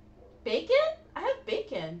bacon? I have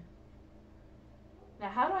bacon. Now,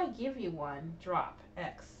 how do I give you one? Drop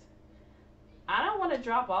X. I don't want to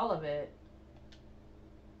drop all of it.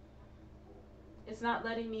 It's not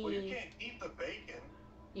letting me. Well, you can't eat the bacon.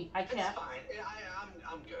 I can't. It's fine.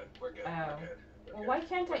 I'm good. We're good. Oh. We're good. We're Well, good. why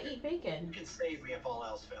can't We're I good. eat bacon? You can save me if all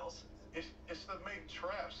else fails. It's to make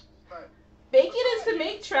traps. Not, Bacon is to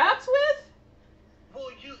make traps with? well,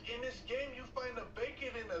 in this game you find the bacon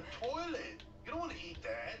in the toilet. You don't want to eat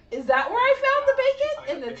that. Is that where I found the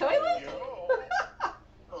bacon? In the toilet? Yo.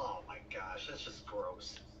 Oh my gosh, that's just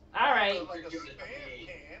gross. All right. Like a You're spam giving it to me.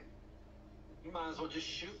 can. You might as well just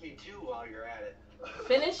shoot me too while you're at it.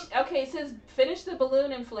 Finish. Okay, it says finish the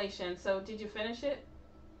balloon inflation. So did you finish it?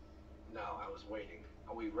 No, I was waiting.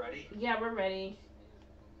 Are we ready? Yeah, we're ready.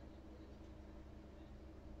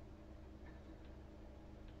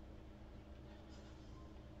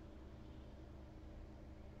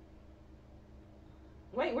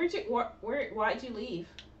 Wait, why'd you leave?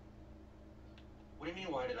 What do you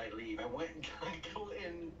mean? Why did I leave? I went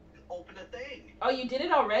and opened a thing. Oh, you did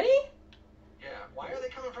it already? Yeah. Why are they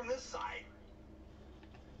coming from this side?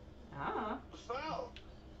 Ah. South.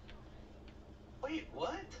 Wait,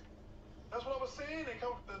 what? That's what I was saying. They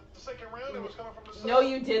come the second round. It was coming from the south. No,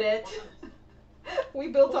 you didn't. We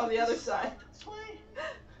built on the other side. This way?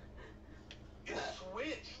 It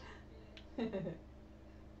switched.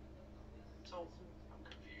 So I'm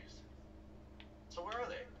confused. So where are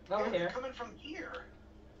they? Over They're here. coming from here.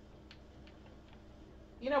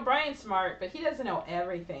 You know, Brian's smart, but he doesn't know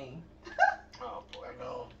everything. Oh boy. I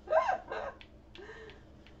know.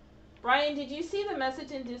 Brian, did you see the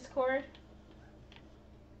message in Discord?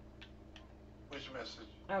 Which message?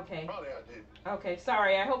 Okay. Probably I did. Okay,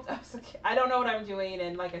 sorry. I hope that was okay. I don't know what I'm doing,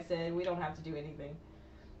 and like I said, we don't have to do anything.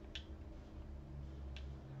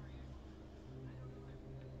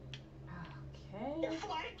 They're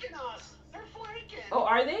flanking us. They're flanking. Oh,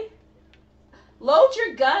 are they? Load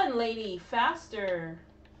your gun, lady. Faster.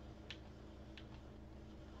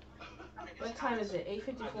 What time is it?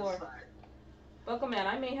 8:54. Buccoman,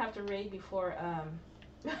 I may have to raid before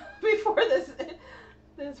before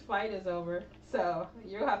this fight is over. So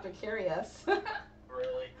you'll have to carry us.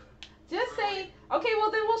 Really? Just say, okay, well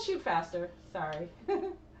then we'll shoot faster. Sorry.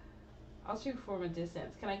 I'll shoot from a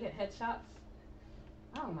distance. Can I get headshots?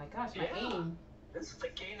 Oh my gosh, my aim. This is the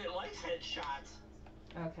game that likes headshots.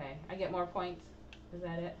 Okay, I get more points. Is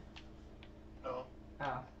that it? No.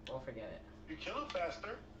 Oh, we'll forget it. You kill him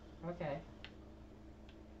faster. Okay.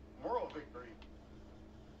 Moral victory.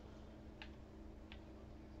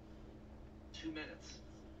 2 minutes.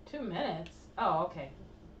 2 minutes? Oh, okay.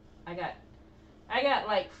 I got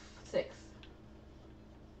like 6.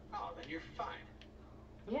 Oh, then you're fine.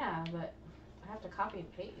 Yeah, but I have to copy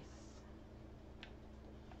and paste.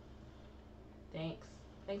 Thanks.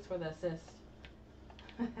 Thanks for the assist.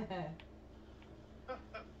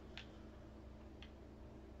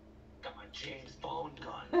 Got my James Bond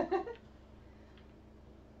gun.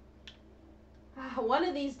 One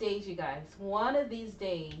of these days, you guys. One of these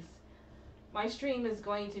days, my stream is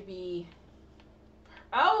going to be.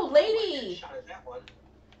 Oh, lady! Shot at that one.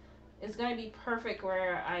 It's going to be perfect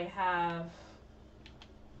where I have.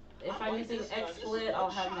 If I'm using XSplit, I'll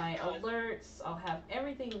have my alerts. I'll have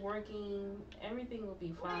everything working. Everything will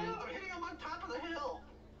be fine. I'm hitting him on top of the hill.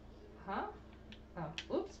 Huh?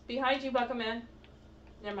 Oh, oops! Behind you, Buccoman.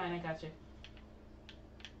 Never mind, I got you.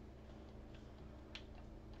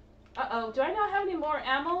 Uh-oh, do I not have any more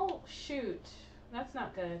ammo? Shoot. That's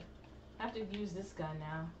not good. I have to use this gun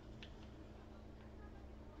now.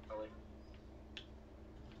 Really?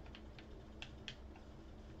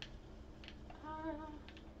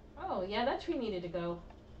 Oh, yeah, that tree needed to go.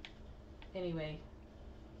 Anyway.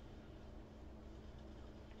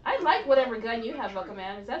 I like whatever gun you have,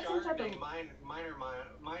 Buccoman. Is that some type of...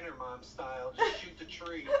 Minermom style. Just shoot the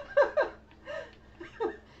tree.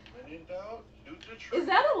 When in doubt, shoot the tree. Is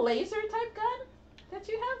that a laser type gun that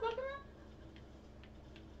you have, Buccoman?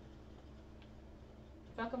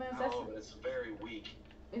 Buccoman, that's... No, but it's very weak.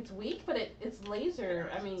 It's weak, but it's laser.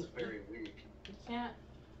 Yeah, I mean... It's very weak. You can't...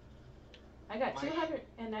 I got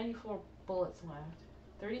 294 bullets left.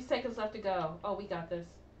 30 seconds left to go. Oh, we got this.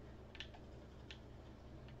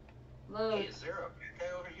 Load. Hey, is there a bad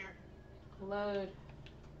guy over here? Load.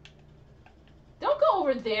 Don't go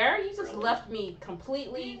over there. You just Really? left me What do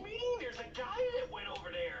completely. you mean? There's a guy that went over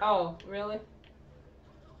there. Oh, really?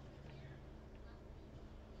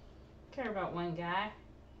 Care about one guy.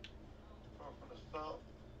 Oh, from the south.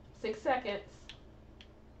 6 seconds.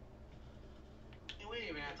 We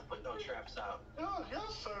didn't even have to put no traps out. Y'all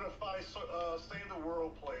certified save the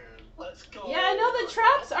world players. Let's go. Yeah, I know the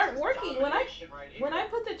traps aren't working. When I I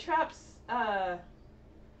put the traps,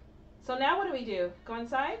 so now what do we do? Go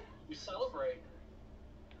inside? You celebrate.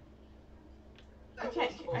 I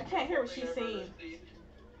can't hear what she's saying.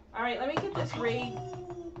 All right, let me get this raid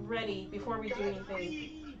ready before we do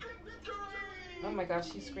anything. Oh my gosh,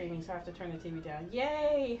 she's screaming, so I have to turn the TV down.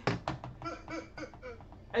 Yay!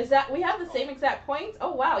 Is that, we have the same exact points?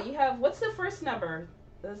 Oh wow, you have, what's the first number?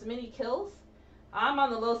 As many kills? I'm on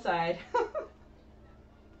the low side.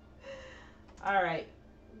 Alright.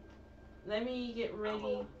 Let me get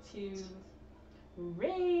ready to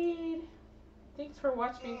raid. Thanks for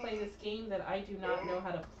watching me play this game that I do not know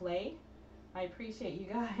how to play. I appreciate you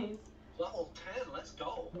guys. Level 10, let's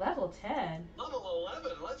go. Level 10? Level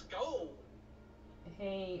 11, let's go.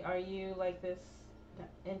 Hey, are you like this?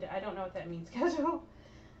 And I don't know what that means, casual.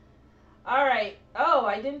 Alright. Oh,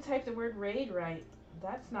 I didn't type the word raid right.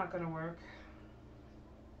 That's not gonna work.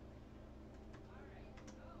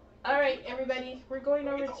 Alright, everybody. We're going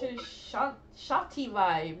over to Shotty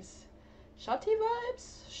Vibes. Shotty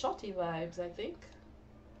Vibes? Shotty Vibes, I think.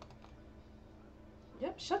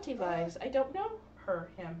 Yep, Shotty Vibes. I don't know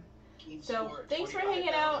him. So, thanks for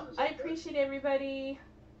hanging out. I appreciate everybody.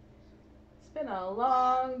 It's been a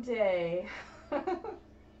long day.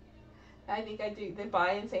 I think I do. The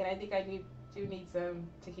buy-in saying I think I do need some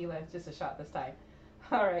tequila. Just a shot this time.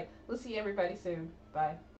 All right. We'll see everybody soon. Bye.